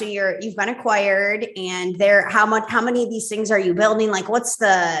now? So you've been acquired, and how many of these things are you building? Like, what's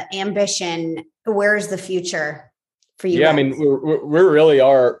the ambition? Where's the future for you? Yeah. Guys? I mean, we really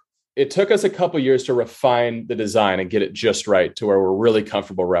are. It took us a couple of years to refine the design and get it just right to where we're really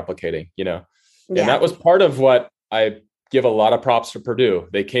comfortable replicating, and that was part of what I give a lot of props to Purdue.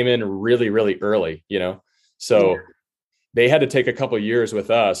 They came in really, really early, so they had to take a couple of years with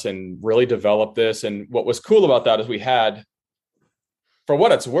us and really develop this. And what was cool about that is we had, for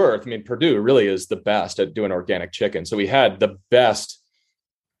what it's worth, I mean, Purdue really is the best at doing organic chicken. So we had the best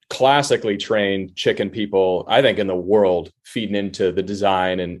classically trained chicken people, I think, in the world feeding into the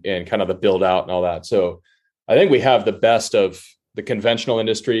design and kind of the build out and all that. So I think we have the best of the conventional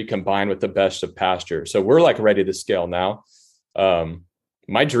industry combined with the best of pasture. So we're like ready to scale now.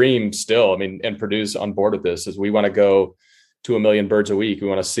 My dream still, and Purdue's on board with this, is we want to go to 1 million birds a week. We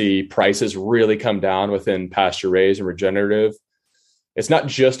want to see prices really come down within pasture raised and regenerative. It's not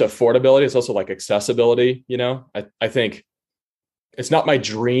just affordability. It's also like accessibility. I think it's not my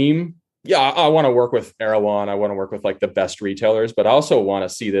dream. Yeah. I want to work with Erewhon. I want to work with like the best retailers, but I also want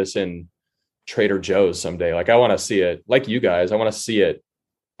to see this in Trader Joe's someday. Like I want to see it, like you guys, I want to see it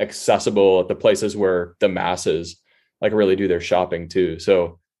accessible at the places where the masses like really do their shopping too.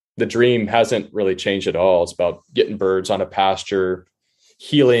 So the dream hasn't really changed at all. It's about getting birds on a pasture,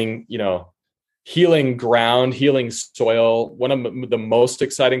 healing ground, healing soil. One of the most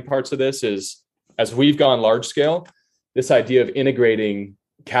exciting parts of this is, as we've gone large scale, this idea of integrating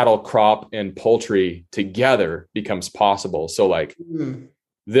cattle, crop, and poultry together becomes possible. So like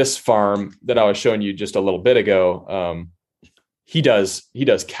this farm that I was showing you just a little bit ago, he does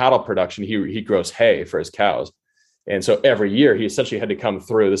cattle production. He grows hay for his cows. And so every year he essentially had to come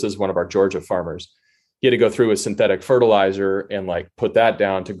through. This is one of our Georgia farmers. He had to go through with synthetic fertilizer and like put that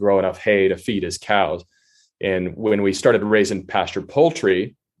down to grow enough hay to feed his cows. And when we started raising pasture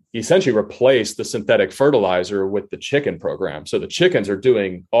poultry, he essentially replaced the synthetic fertilizer with the chicken program. So the chickens are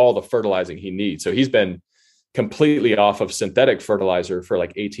doing all the fertilizing he needs. So he's been completely off of synthetic fertilizer for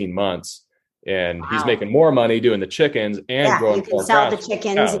like 18 months. And he's making more money doing the chickens and growing. You can sell the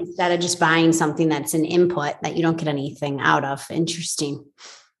chickens instead of just buying something that's an input that you don't get anything out of. Interesting.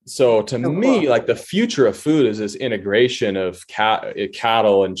 So to me, like the future of food is this integration of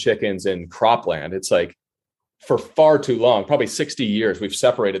cattle and chickens and cropland. It's like, for far too long, probably 60 years, we've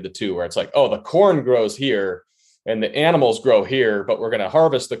separated the two, where it's like, oh, the corn grows here and the animals grow here, but we're going to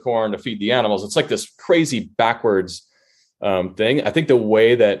harvest the corn to feed the animals. It's like this crazy backwards thing. I think the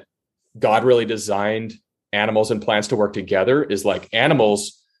way that God really designed animals and plants to work together is like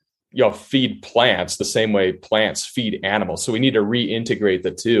animals, feed plants the same way plants feed animals. So we need to reintegrate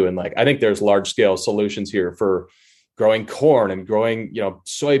the two. And like, I think there's large scale solutions here for growing corn and growing,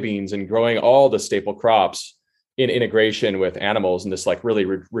 soybeans and growing all the staple crops in integration with animals in this like really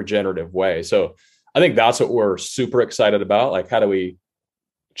regenerative way. So I think that's what we're super excited about. Like, how do we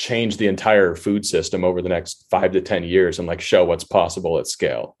change the entire food system over the next 5 to 10 years and like show what's possible at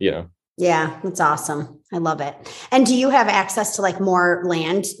scale, Yeah, that's awesome. I love it. And do you have access to like more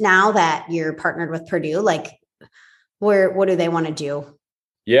land now that you're partnered with Purdue? Like what do they want to do?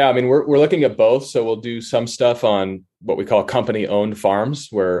 Yeah. We're looking at both. So we'll do some stuff on what we call company owned farms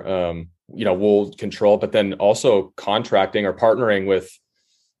where, we'll control, but then also contracting or partnering with,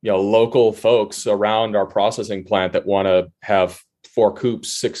 local folks around our processing plant that want to have 4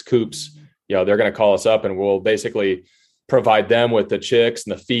 coops, 6 coops. They're going to call us up and we'll basically provide them with the chicks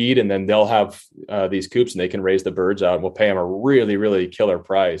and the feed, and then they'll have these coops and they can raise the birds out, and we'll pay them a really, really killer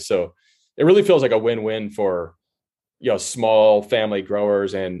price. So it really feels like a win-win for, small family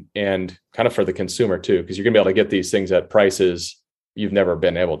growers and kind of for the consumer too, because you're gonna be able to get these things at prices you've never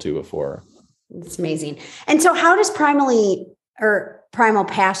been able to before. It's amazing. And so how does Primal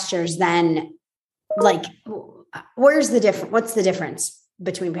Pastures then, like, what's the difference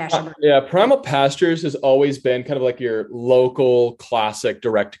between pasture? Primal Pastures has always been kind of like your local classic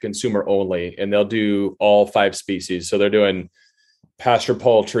direct to consumer only, and they'll do all 5 species. So they're doing pasture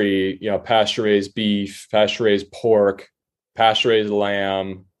poultry, pasture-raised beef, pasture-raised pork, pasture-raised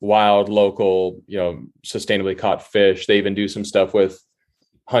lamb, wild, local, sustainably caught fish. They even do some stuff with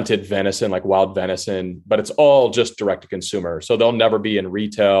hunted venison, like wild venison, but it's all just direct to consumer. So they'll never be in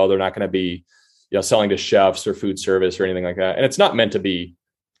retail. They're not going to be, selling to chefs or food service or anything like that. And it's not meant to be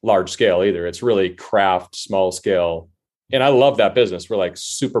large scale either. It's really craft, small scale. And I love that business. We're like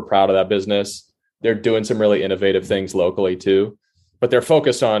super proud of that business. They're doing some really innovative things locally too, but they're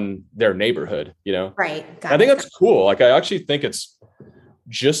focused on their neighborhood, Right. I think that's cool. Like, I actually think it's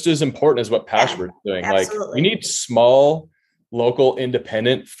just as important as what Pasturebird is doing. Absolutely. Like, we need small, local,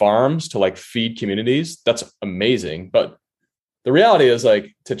 independent farms to like feed communities. That's amazing. But the reality is,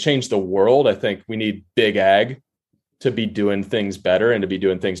 like, to change the world, I think we need big ag to be doing things better and to be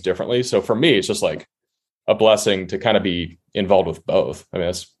doing things differently. So for me, it's just like a blessing to kind of be involved with both. I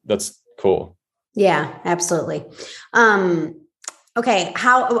mean, that's cool. Yeah, absolutely. Okay.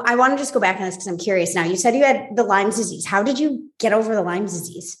 I want to just go back on this because I'm curious now. You said you had the Lyme disease. How did you get over the Lyme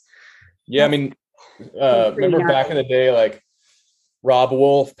disease? Yeah. I mean, remember back in the day, like Rob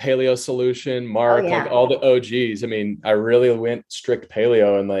Wolf, Paleo Solution, Mark, like all the OGs. I mean, I really went strict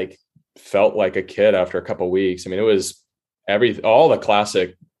paleo and like felt like a kid after a couple of weeks. I mean, it was all the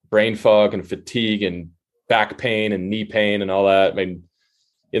classic brain fog and fatigue and back pain and knee pain and all that. I mean,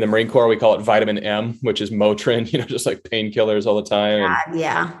 in the Marine Corps, we call it vitamin M, which is Motrin, just like painkillers all the time. And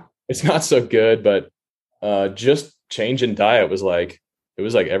yeah. It's not so good, but just change in diet was like, it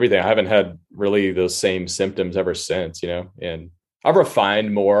was like everything. I haven't had really those same symptoms ever since, and I've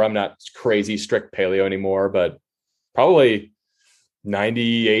refined more. I'm not crazy strict paleo anymore, but probably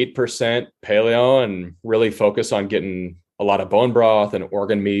 98% paleo, and really focus on getting a lot of bone broth and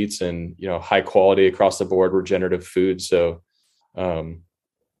organ meats and, high quality across the board regenerative food. So,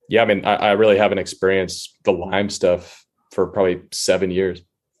 I mean, I really haven't experienced the Lyme stuff for probably 7 years.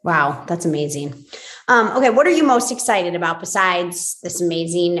 Wow. That's amazing. Okay. What are you most excited about besides this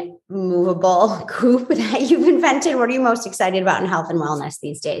amazing movable coop that you've invented? What are you most excited about in health and wellness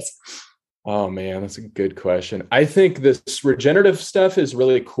these days? Oh man, that's a good question. I think this regenerative stuff is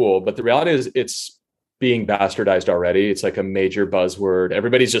really cool, but the reality is it's being bastardized already. It's like a major buzzword.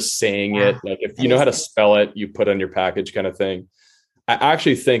 Everybody's just saying it. Like, if you know how to spell it, you put it on your package, kind of thing. I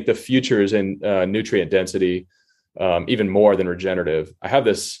actually think the future is in nutrient density, even more than regenerative. I have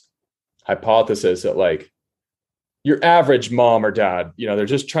this hypothesis that, like, your average mom or dad, they're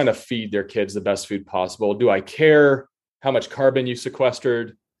just trying to feed their kids the best food possible. Do I care how much carbon you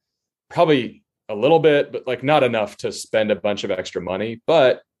sequestered? Probably a little bit, but like not enough to spend a bunch of extra money.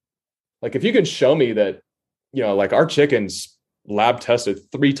 But like, if you can show me that, like our chickens lab tested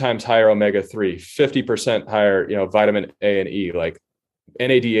 3 times higher omega-3, 50% higher, vitamin A and E, like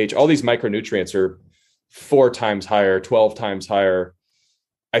NADH, all these micronutrients are 4 times higher, 12 times higher.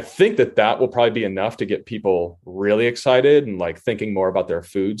 I think that will probably be enough to get people really excited and like thinking more about their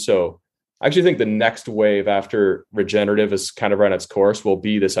food. So I actually think the next wave after regenerative is kind of run its course will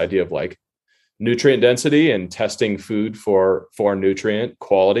be this idea of like nutrient density and testing food for nutrient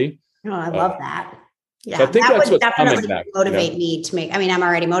quality. Oh, I love that. Yeah, so I think that would definitely motivate me to make. I mean, I'm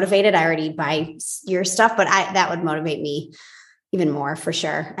already motivated. I already buy your stuff, but that would motivate me even more for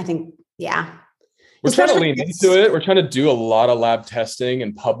sure. I think, yeah. We're trying to lean into it. We're trying to do a lot of lab testing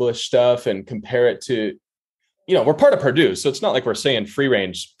and publish stuff and compare it to, we're part of Purdue. So it's not like we're saying free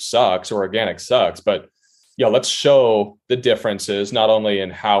range sucks or organic sucks, but let's show the differences, not only in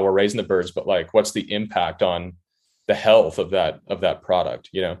how we're raising the birds, but like, what's the impact on the health of that product,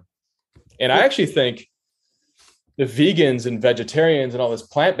 And I actually think the vegans and vegetarians and all this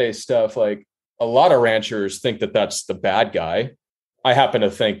plant-based stuff, like a lot of ranchers think that that's the bad guy. I happen to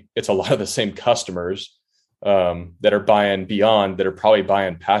think it's a lot of the same customers that are buying Beyond, that are probably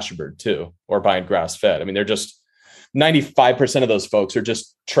buying Pasturebird too, or buying grass-fed. I mean, they're just 95% of those folks are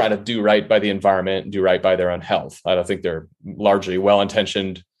just trying to do right by the environment and do right by their own health. I don't think they're largely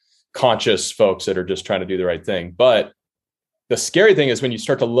well-intentioned conscious folks that are just trying to do the right thing. But the scary thing is when you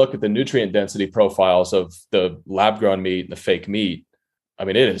start to look at the nutrient density profiles of the lab grown meat and the fake meat, I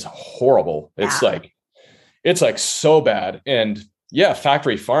mean, it is horrible. Yeah. It's like so bad. And yeah,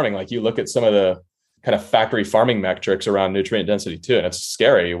 factory farming, like you look at some of the kind of factory farming metrics around nutrient density too. And it's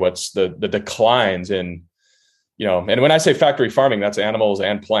scary. What's the declines in, and when I say factory farming, that's animals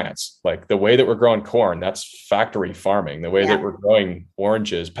and plants. Like the way that we're growing corn, that's factory farming. The way that we're growing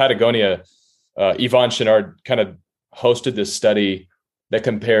oranges, Patagonia, Yvonne Chenard kind of hosted this study that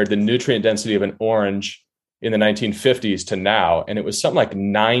compared the nutrient density of an orange in the 1950s to now. And it was something like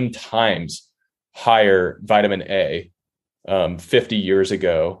 9 times higher vitamin A 50 years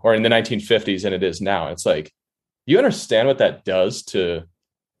ago, or in the 1950s than it is now. It's like, you understand what that does to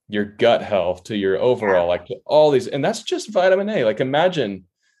your gut health, to your overall, like to all these, and that's just vitamin A. Like imagine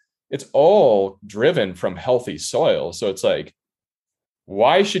it's all driven from healthy soil. So it's like,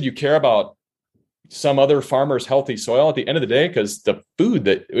 why should you care about some other farmer's healthy soil at the end of the day? Because the food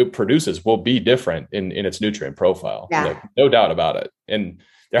that it produces will be different in its nutrient profile. Like, no doubt about it. And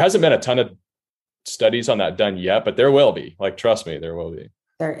there hasn't been a ton of studies on that done yet, but there will be. Like, trust me, there will be.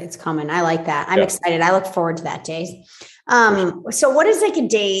 It's coming. I like that. I'm excited. I look forward to that day. So what does like a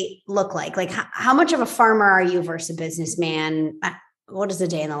day look like? Like how much of a farmer are you versus a businessman? What does a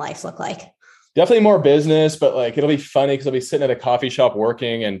day in the life look like? Definitely more business, but like, it'll be funny because I'll be sitting at a coffee shop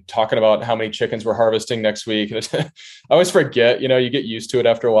working and talking about how many chickens we're harvesting next week. And I always forget, you get used to it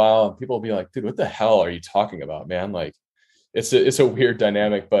after a while and people will be like, dude, what the hell are you talking about, man? Like it's a weird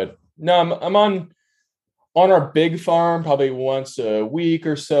dynamic, but no, I'm on our big farm probably once a week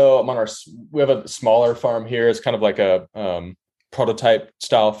or so. We have a smaller farm here. It's kind of like a prototype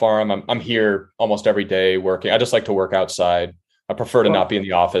style farm. I'm here almost every day working. I just like to work outside. I prefer to not be in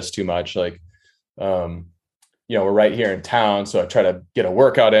the office too much. Like, we're right here in town. So I try to get a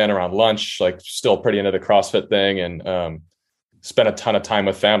workout in around lunch, like still pretty into the CrossFit thing, and spend a ton of time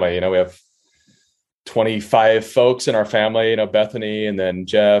with family. We have 25 folks in our family, Bethany and then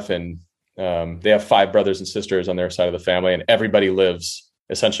Jeff, and they have 5 brothers and sisters on their side of the family, and everybody lives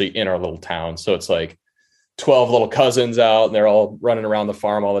essentially in our little town. So it's like 12 little cousins out and they're all running around the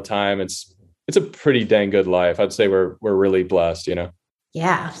farm all the time. It's a pretty dang good life. I'd say we're really blessed,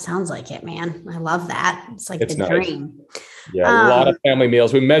 Yeah. Sounds like it, man. I love that. It's like the dream. Yeah. A lot of family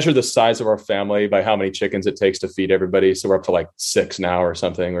meals. We measure the size of our family by how many chickens it takes to feed everybody. So we're up to like 6 now or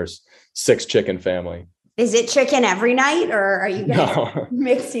something. We're 6 chicken family. Is it chicken every night, or are you guys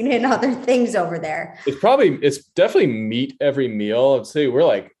mixing in other things over there? It's definitely meat every meal. I'd say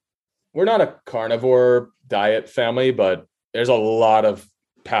we're not a carnivore diet family, but there's a lot of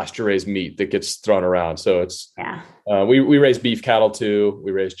pasture-raised meat that gets thrown around. So it's, we raise beef cattle too.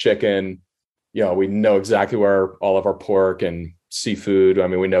 We raise chicken. We know exactly where all of our pork and seafood. I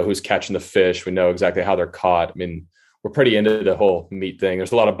mean, we know who's catching the fish. We know exactly how they're caught. I mean, we're pretty into the whole meat thing.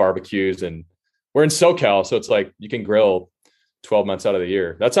 There's a lot of barbecues, and we're in SoCal. So it's like you can grill 12 months out of the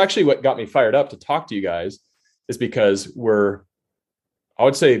year. That's actually what got me fired up to talk to you guys, is because I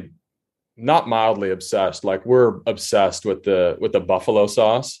would say, not mildly obsessed. Like we're obsessed with the buffalo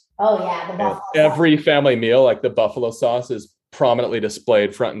sauce. Oh yeah. The buffalo every family meal, like the buffalo sauce is prominently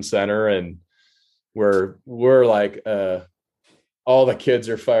displayed front and center. And we're like, all the kids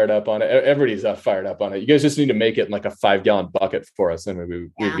are fired up on it. Everybody's fired up on it. You guys just need to make it in like a 5-gallon bucket for us, and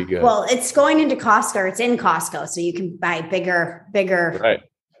we'd be good. Well, it's going into Costco. It's in Costco. So you can buy bigger. Right.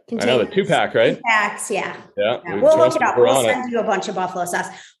 I know, the 2-pack, right? 2-packs, yeah. We'll look it up. We'll send you a bunch of buffalo sauce.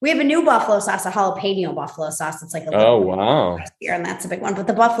 We have a new buffalo sauce, a jalapeno buffalo sauce. It's like a wow, here, and that's a big one. But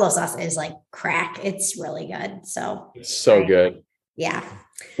the buffalo sauce is like crack. It's really good. So it's so good. Yeah.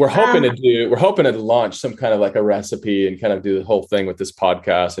 We're hoping to launch some kind of like a recipe and kind of do the whole thing with this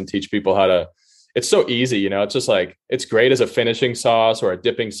podcast and teach people how to. It's so easy, it's just like, it's great as a finishing sauce or a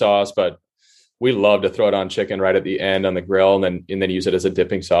dipping sauce, but we love to throw it on chicken right at the end on the grill and then use it as a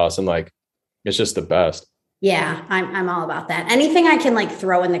dipping sauce. And like, it's just the best. Yeah, I'm all about that. Anything I can like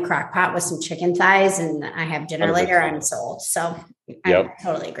throw in the crock pot with some chicken thighs and I have dinner 100%. Later, I'm sold. So I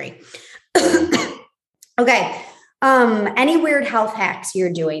totally agree. Okay. Any weird health hacks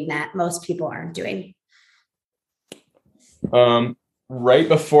you're doing that most people aren't doing? Right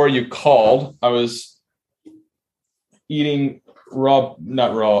before you called, I was eating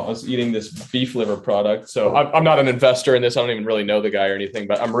not raw. I was eating this beef liver product. So I'm not an investor in this. I don't even really know the guy or anything,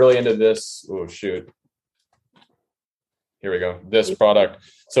 but I'm really into this. Oh shoot. Here we go. This product.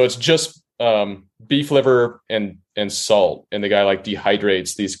 So it's just beef liver and salt. And the guy like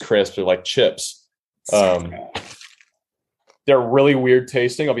dehydrates these crisps or like chips. They're really weird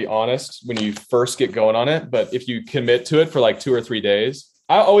tasting, I'll be honest, when you first get going on it. But if you commit to it for like 2 or 3 days,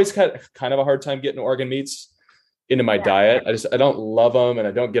 I always had kind of a hard time getting organ meats into my diet. I don't love them, and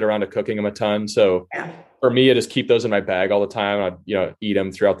I don't get around to cooking them a ton. So for me, I just keep those in my bag all the time. I, eat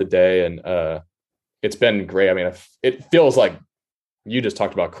them throughout the day, and it's been great. I mean, it feels like you just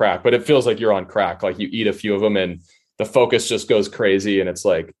talked about crack, but it feels like you're on crack. Like you eat a few of them and the focus just goes crazy, and it's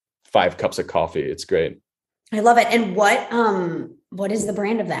like 5 cups of coffee. It's great. I love it. And what is the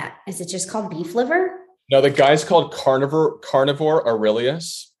brand of that? Is it just called beef liver? No, the guy's called Carnivore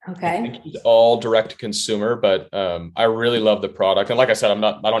Aurelius. Okay. I think he's all direct to consumer, but I really love the product. And like I said,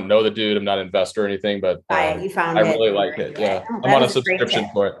 I don't know the dude. I'm not an investor or anything, but you found I really like it. Yeah. I'm on a subscription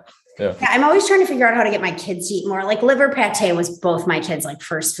for it. Yeah. I'm always trying to figure out how to get my kids to eat more. Like liver pate was both my kids' like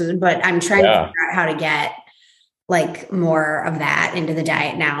first food, but I'm trying to figure out how to get like more of that into the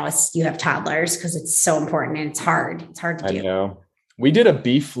diet now as you have toddlers, because it's so important and it's hard. It's hard to do. I know. We did a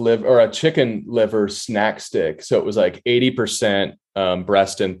beef liver or a chicken liver snack stick. So it was like 80%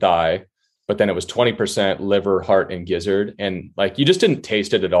 breast and thigh, but then it was 20% liver, heart, and gizzard. And like, you just didn't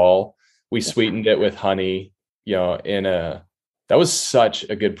taste it at all. We sweetened it with honey, that was such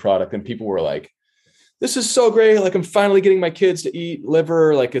a good product. And people were like, this is so great. Like, I'm finally getting my kids to eat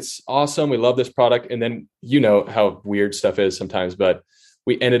liver. Like, it's awesome. We love this product. And then, how weird stuff is sometimes, but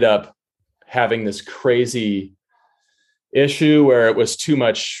we ended up having this crazy issue where it was too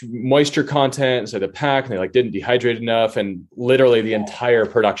much moisture content inside the pack, and they didn't dehydrate enough. And literally the entire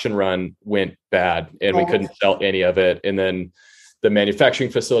production run went bad, and we couldn't sell any of it. And then the manufacturing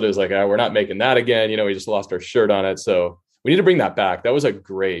facility was like, we're not making that again. We just lost our shirt on it. So we need to bring that back. That was a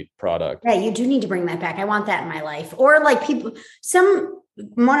great product. Yeah, you do need to bring that back. I want that in my life. Or like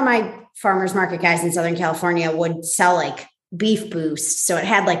one of my farmers market guys in Southern California would sell like beef boost. So it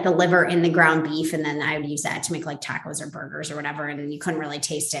had like the liver in the ground beef. And then I would use that to make like tacos or burgers or whatever. And you couldn't really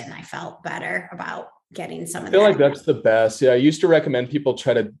taste it. And I felt better about getting some of that. I feel like that's the best. Yeah. I used to recommend people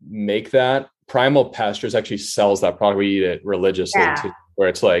try to make that. Primal Pastures actually sells that product. We eat it religiously too, where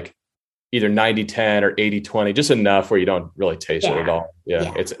it's like either 90-10 or 80-20, just enough where you don't really taste it at all.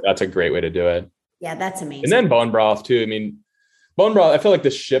 Yeah. That's a great way to do it. Yeah. That's amazing. And then bone broth too. I mean, bone broth, I feel like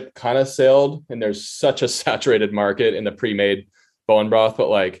the ship kind of sailed, and there's such a saturated market in the pre-made bone broth, but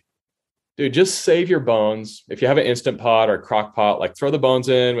like, dude, just save your bones. If you have an Instant Pot or crock pot, like throw the bones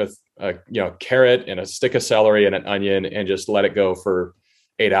in with a carrot and a stick of celery and an onion, and just let it go for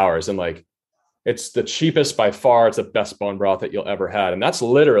 8 hours. And like, it's the cheapest by far. It's the best bone broth that you'll ever had. And that's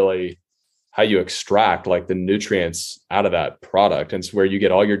literally how you extract like the nutrients out of that product. And it's where you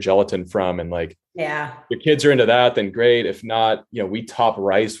get all your gelatin from. And like, your kids are into that, then great. If not, we top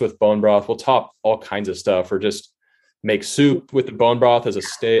rice with bone broth. We'll top all kinds of stuff, or just make soup with the bone broth as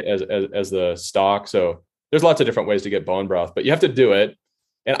as the stock. So there's lots of different ways to get bone broth, but you have to do it.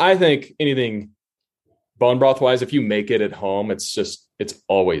 And I think anything bone broth wise, if you make it at home, it's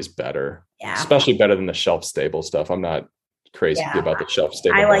always better, especially better than the shelf stable stuff. I'm not crazy about the shelf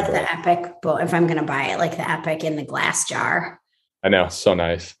stable. I like the Epic, but if I'm going to buy it, like the Epic in the glass jar. I know. So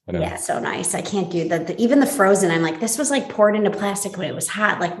nice. I know. Yeah. So nice. I can't do that. Even the frozen, I'm like, this was like poured into plastic when it was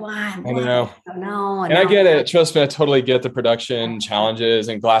hot. Like, why? I know. I don't know. And I get it. Trust me. I totally get the production challenges,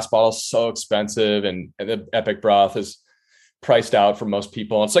 and glass bottles so expensive, and the Epic broth is priced out for most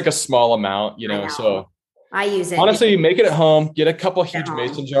people. It's like a small amount, so I use it. Honestly, you make it at home, get a couple of huge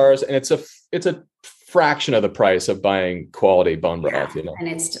mason jars, and it's a fraction of the price of buying quality bone broth, And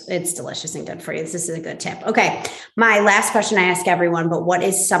it's delicious and good for you. This is a good tip. Okay. My last question I ask everyone, but what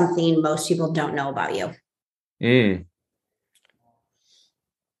is something most people don't know about you?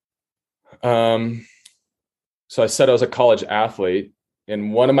 So I said I was a college athlete,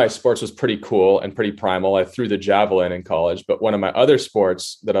 and one of my sports was pretty cool and pretty primal. I threw the javelin in college, but one of my other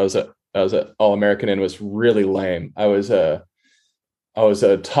sports that I was an All-American in was really lame. I was a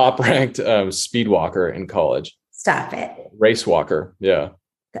top-ranked speed walker in college. Stop it. Race walker. Yeah.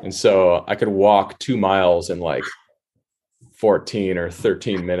 And so I could walk 2 miles in like 14 or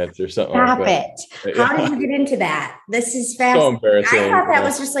 13 minutes or something. Stop it. How did you get into that? This is fast. So embarrassing. I thought that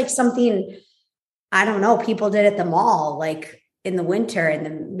was just like something, I don't know, people did at the mall, like in the winter in the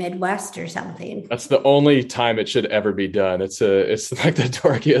Midwest or something. That's the only time it should ever be done. It's like the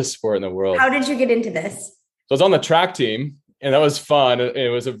dorkiest sport in the world. How did you get into this? So I was on the track team, and that was fun. It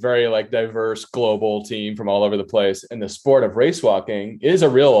was a very like diverse global team from all over the place. And the sport of race walking is a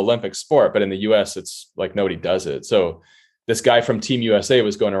real Olympic sport, but in the US, it's like nobody does it. So this guy from Team USA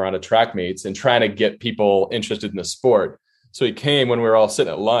was going around to track meets and trying to get people interested in the sport. So he came when we were all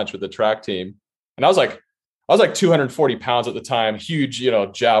sitting at lunch with the track team. And I was like 240 pounds at the time, huge,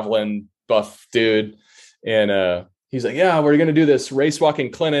 javelin buff dude. And he's like, yeah, we're going to do this race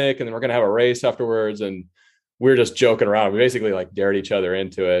walking clinic, and then we're going to have a race afterwards. And we were just joking around. We basically like dared each other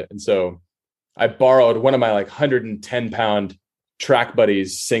into it. And so I borrowed one of my like 110-pound Track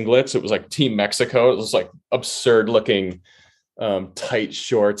Buddies singlets. It was like Team Mexico. It was like absurd looking tight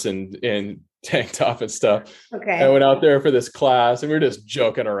shorts and tank top and stuff. Okay. I went out there for this class and we were just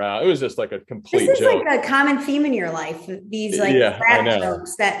joking around. It was just like a complete joke. This is joke. like a common theme in your life. These like frat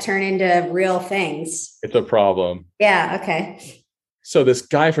jokes that turn into real things. It's a problem. Yeah. Okay. So this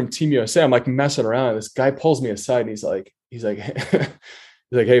guy from Team USA, I'm like messing around. And this guy pulls me aside and he's like,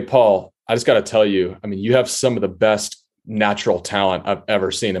 hey, Paul, I just got to tell you, I mean, you have some of the best natural talent I've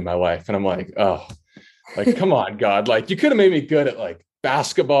ever seen in my life. And I'm like, oh, like, come on, God, like you could have made me good at like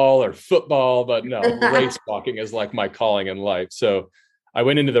basketball or football, but no, race walking is like my calling in life. So I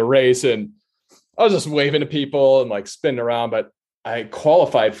went into the race and I was just waving to people and like spinning around, but I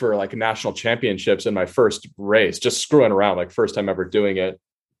qualified for like national championships in my first race, just screwing around, like first time ever doing it,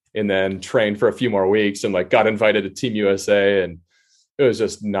 and then trained for a few more weeks and like got invited to Team USA. And it was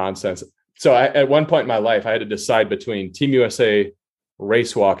just nonsense. So at one point in my life, I had to decide between Team USA,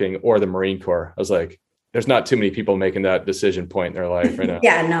 race walking, or the Marine Corps. I was like, there's not too many people making that decision point in their life right now.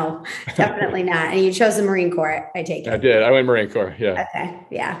 Yeah, no, definitely not. And you chose the Marine Corps, I take it. I did. I went Marine Corps. Yeah. Okay.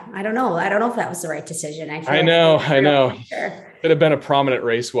 Yeah. I don't know if that was the right decision. I know. Sure. Could have been a prominent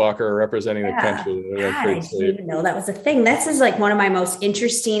race walker representing the country. God, I didn't even know that was a thing. This is like one of my most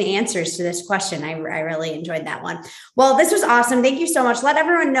interesting answers to this question. I really enjoyed that one. Well, this was awesome. Thank you so much. Let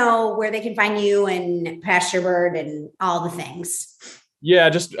everyone know where they can find you and Pasturebird and all the things.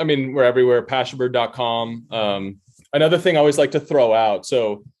 Yeah, we're everywhere, pasture-bird.com. Another thing I always like to throw out.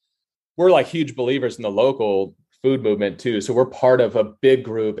 So we're like huge believers in the local food movement too. So we're part of a big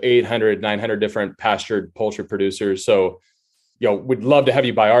group, 800, 900 different pastured poultry producers. So, we'd love to have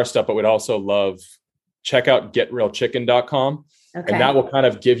you buy our stuff, but we'd also love check out getrealchicken.com. Okay. And that will kind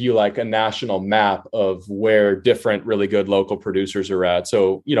of give you like a national map of where different really good local producers are at.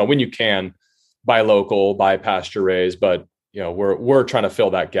 So, when you can buy local, buy pasture raised, but we're trying to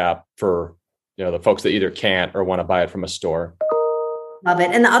fill that gap for, the folks that either can't or want to buy it from a store. Love it.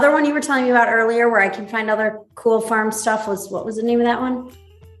 And the other one you were telling me about earlier where I can find other cool farm stuff what was the name of that one?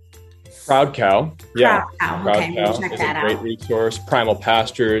 Proud Cow. Yeah. Proud Cow is a great resource. Primal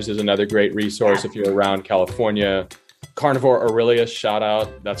Pastures is another great resource if you're around California. Carnivore Aurelius, shout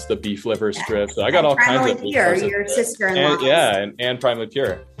out. That's the beef liver strip. So I got all kinds of resources. Your sister-in-law. And Primal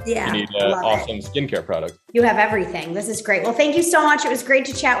Pure. Yeah. You need awesome skincare product. You have everything. This is great. Well, thank you so much. It was great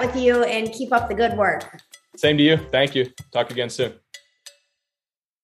to chat with you and keep up the good work. Same to you. Thank you. Talk again soon.